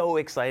was so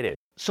excited.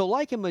 So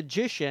like a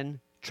magician,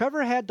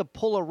 Trevor had to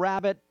pull a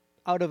rabbit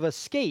out of a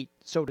skate,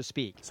 so to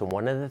speak. So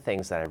one of the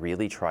things that I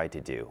really try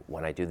to do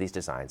when I do these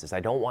designs is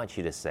I don't want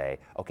you to say,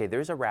 okay,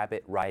 there's a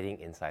rabbit riding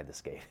inside the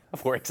skate,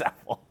 for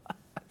example.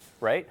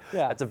 Right?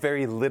 Yeah. That's a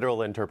very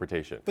literal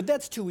interpretation. But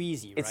that's too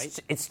easy, right?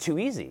 It's too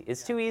easy.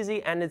 It's too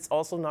easy, and it's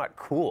also not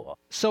cool.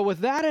 So with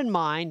that in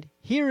mind,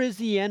 here is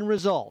the end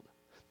result.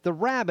 The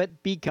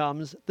rabbit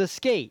becomes the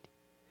skate.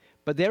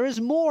 But there is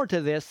more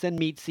to this than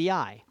meets the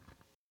eye.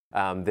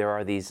 There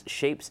are these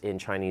shapes in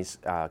Chinese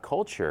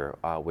culture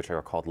which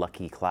are called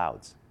lucky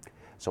clouds.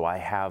 So I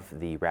have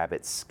the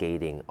rabbit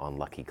skating on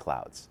lucky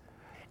clouds.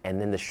 And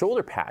then the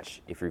shoulder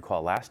patch, if you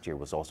recall last year,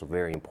 was also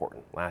very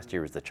important. Last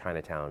year was the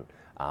Chinatown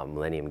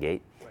Millennium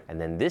Gate. And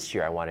then this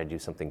year I want to do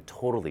something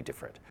totally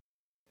different.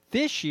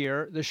 This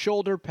year, the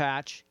shoulder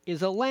patch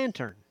is a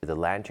lantern. The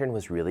lantern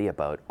was really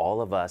about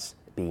all of us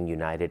being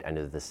united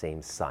under the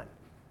same sun.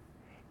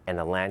 And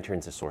a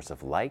lantern's a source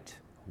of light,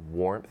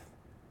 warmth,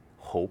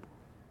 hope.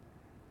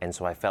 And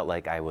so I felt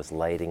like I was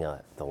lighting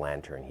the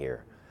lantern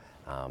here.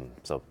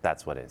 So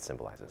that's what it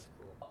symbolizes.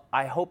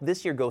 I hope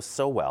this year goes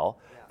so well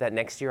that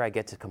next year I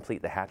get to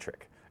complete the hat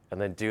trick and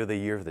then do the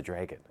Year of the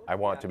Dragon. I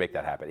want to make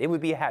that happen. It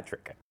would be a hat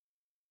trick.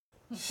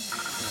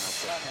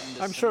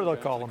 I'm sure they'll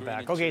call him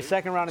back. Okay,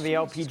 second round of the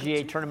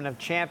LPGA Tournament of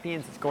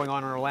Champions. It's going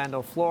on in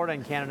Orlando, Florida,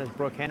 and Canada's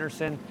Brooke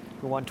Henderson,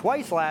 who won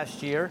twice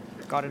last year,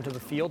 got into the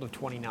field of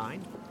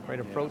 29. Great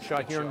approach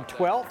shot here in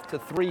 12th to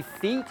 3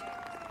 feet.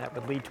 That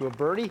would lead to a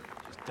birdie.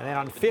 And then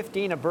on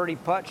 15, a birdie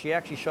putt. She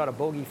actually shot a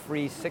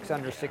bogey-free 6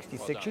 under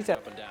 66. She's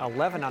at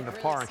 11 under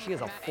par, and she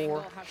has a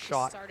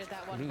 4-shot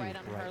lead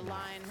right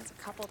now.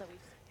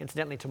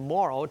 Incidentally,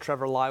 tomorrow,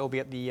 Trevor Lai will be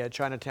at the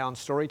Chinatown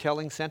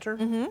Storytelling Center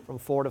from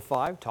 4 to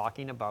 5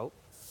 talking about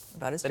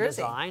his the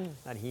jersey design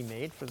that he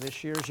made for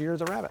this year's Year of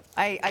the Rabbit.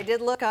 I did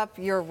look up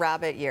your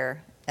rabbit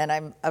year, and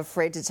I'm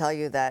afraid to tell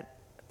you that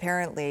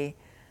apparently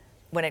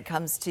when it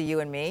comes to you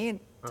and me,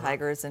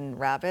 tigers and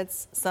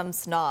rabbits, some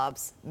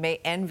snobs may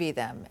envy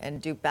them and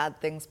do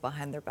bad things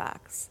behind their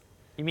backs.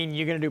 You mean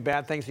you're going to do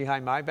bad things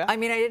behind my back? I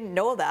mean, I didn't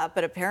know that,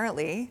 but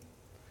apparently...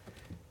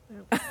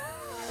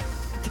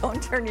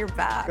 Don't turn your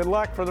back. Good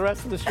luck for the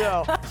rest of the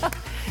show.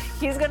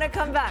 He's going to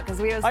come back because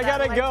we have... I got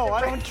to go.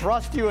 I don't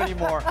trust you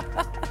anymore.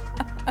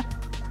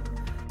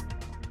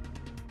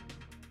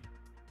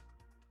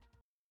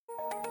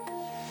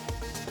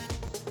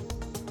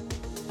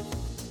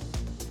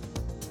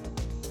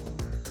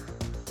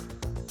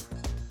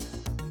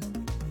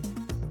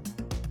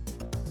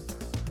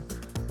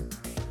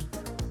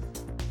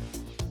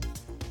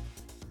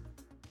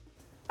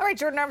 All right,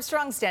 Jordan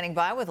Armstrong standing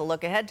by with a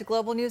look ahead to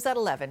Global News at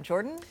 11.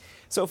 Jordan?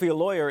 Sophie, a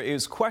lawyer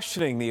is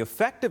questioning the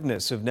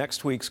effectiveness of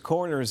next week's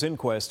coroner's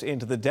inquest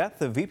into the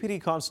death of VPD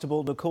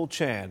Constable Nicole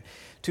Chan.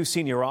 2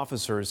 senior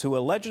officers who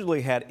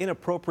allegedly had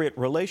inappropriate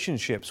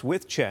relationships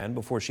with Chan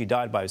before she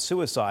died by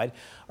suicide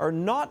are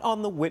not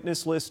on the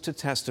witness list to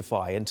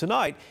testify. And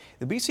tonight,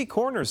 the BC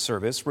Coroner's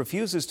Service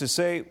refuses to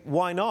say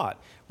why not.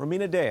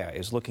 Romina Dea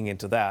is looking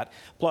into that.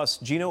 Plus,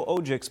 Gino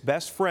Ojic's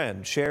best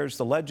friend shares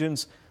the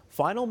legend's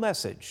final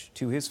message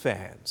to his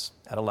fans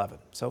at 11.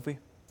 Sophie?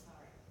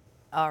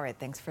 All right,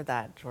 thanks for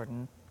that,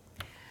 Jordan.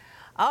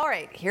 All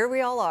right, here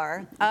we all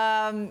are.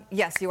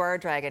 Yes, you are a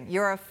dragon.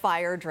 You're a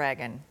fire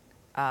dragon,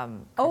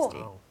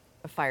 Christy.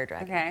 A fire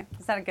dragon. Okay,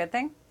 is that a good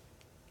thing?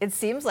 It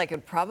seems like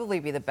it'd probably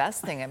be the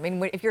best thing. I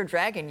mean, if you're a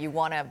dragon, you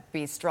want to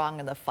be strong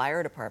in the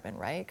fire department,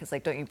 right? Because,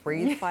 like, don't you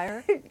breathe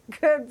fire?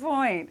 Good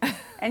point.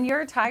 And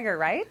you're a tiger,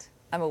 right?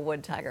 I'm a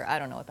wood tiger. I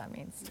don't know what that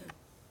means.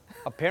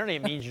 Apparently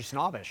it means you're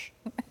snobbish.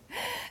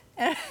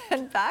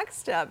 And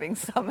backstabbing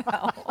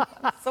somehow.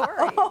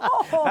 Sorry.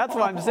 That's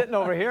why I'm sitting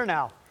over here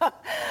now. All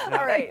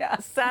right,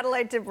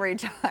 satellite debris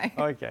time.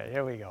 Okay,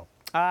 here we go.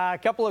 A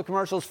couple of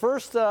commercials.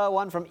 First,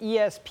 one from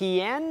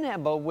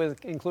ESPN,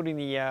 but including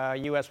the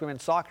U.S.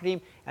 women's soccer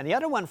team, and the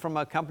other one from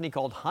a company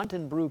called Hunt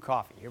and Brew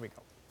Coffee. Here we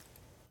go.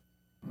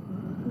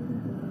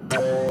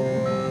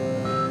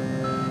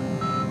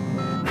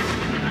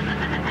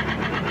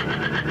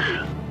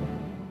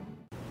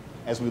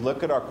 As we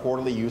look at our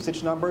quarterly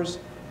usage numbers,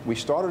 we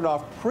started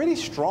off pretty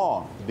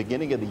strong at the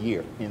beginning of the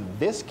year. In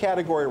this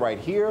category right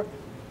here,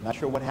 not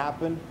sure what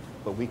happened,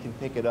 but we can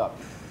pick it up.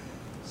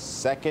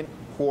 Second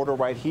quarter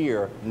right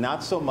here,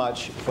 not so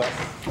much, but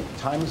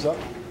time's up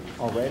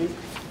already.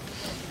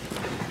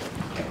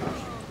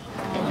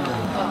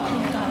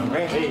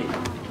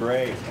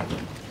 Great.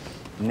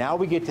 Now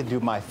we get to do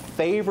my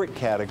favorite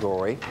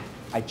category.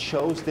 I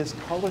chose this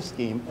color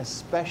scheme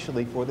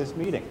especially for this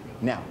meeting.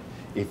 Now,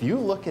 if you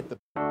look at the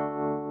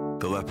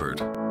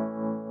leopard,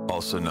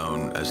 also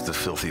known as the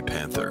filthy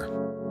panther,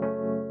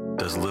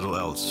 does little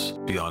else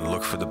beyond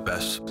look for the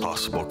best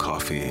possible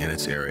coffee in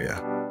its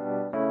area.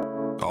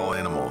 All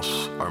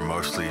animals are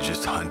mostly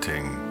just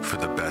hunting for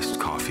the best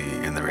coffee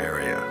in their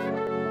area,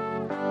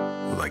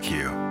 like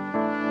you.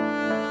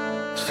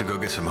 So go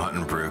get some Hunt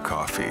and Brew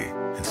coffee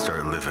and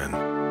start living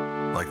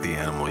like the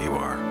animal you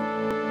are.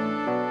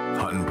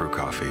 Hunt and Brew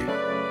Coffee,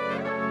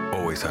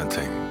 always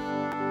hunting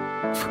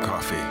for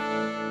coffee.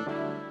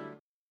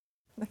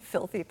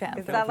 Filthy panther.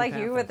 Is that like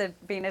you with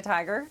being a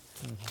tiger?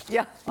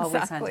 Yeah,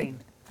 always exactly. hunting.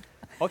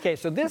 Okay,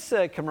 so this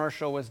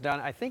commercial was done,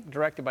 I think,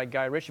 directed by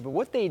Guy Ritchie, but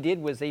what they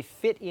did was they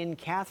fit in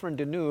Catherine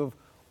Deneuve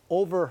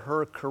over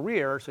her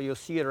career, so you'll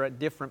see her at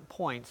different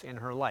points in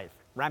her life.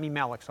 Rami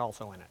Malek's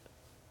also in it.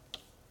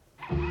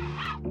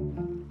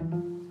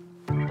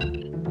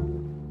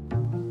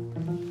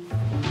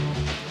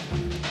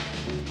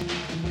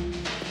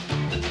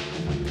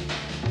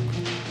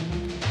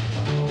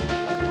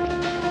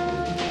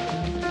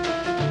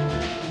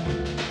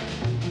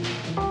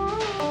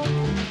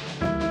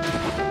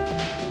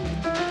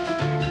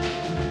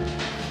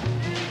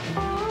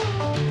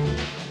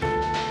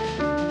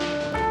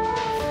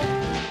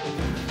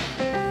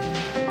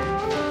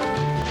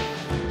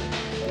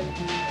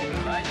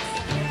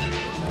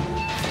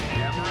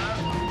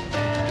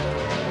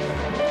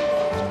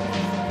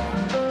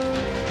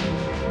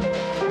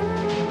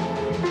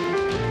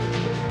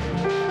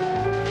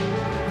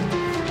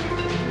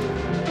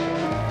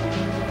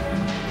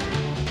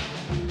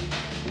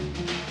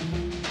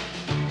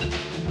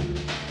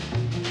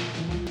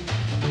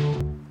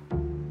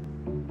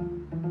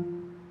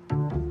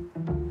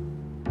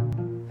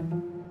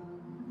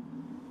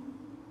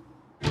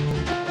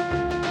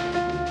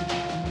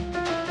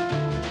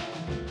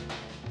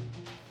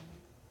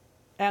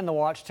 And the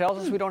watch tells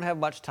us we don't have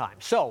much time.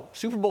 So,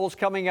 Super Bowl's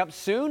coming up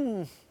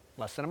soon,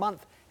 less than a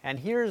month. And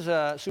here's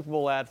a Super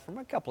Bowl ad from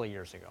a couple of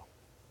years ago.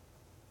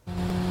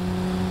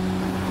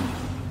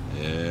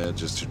 Yeah,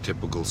 just your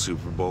typical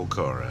Super Bowl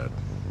car ad.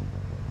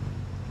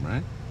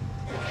 Right?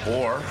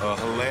 Or a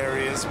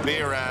hilarious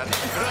beer ad.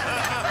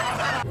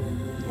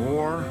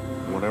 Or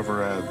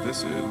whatever ad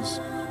this is.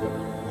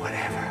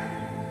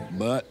 Whatever.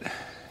 But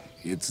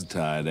it's a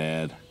Tide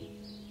ad.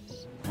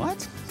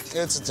 What?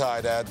 It's a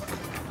Tide ad.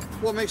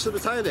 What makes it a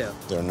Tide ad?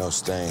 There are no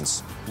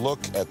stains. Look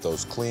at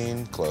those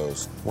clean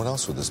clothes. What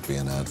else would this be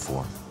an ad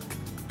for?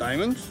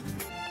 Diamonds?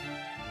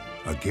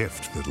 A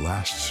gift that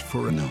lasts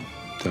for no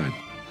Tide.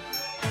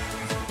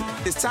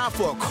 It's time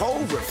for a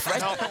cold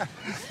refreshment.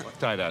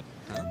 Tide ad.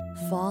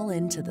 Fall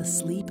into the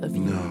sleep of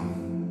youth.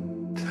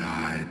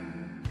 Tide.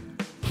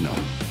 No.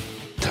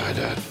 Tide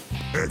ad.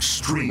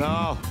 Extreme.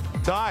 No.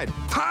 Tide.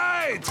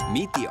 Tide!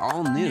 Meet the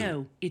all-new.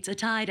 No, it's a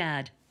Tide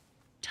ad.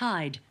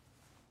 Tide.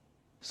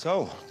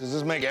 So, does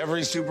this make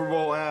every Super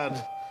Bowl ad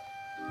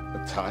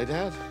a Tide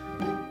ad?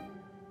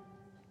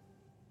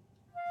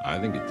 I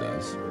think it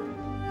does.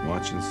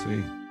 Watch and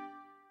see.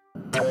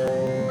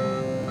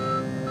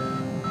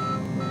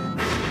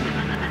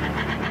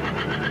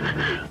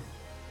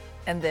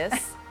 And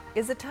this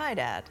is a Tide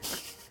ad.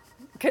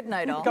 Good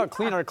night, all. Look how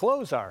clean our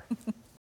clothes are.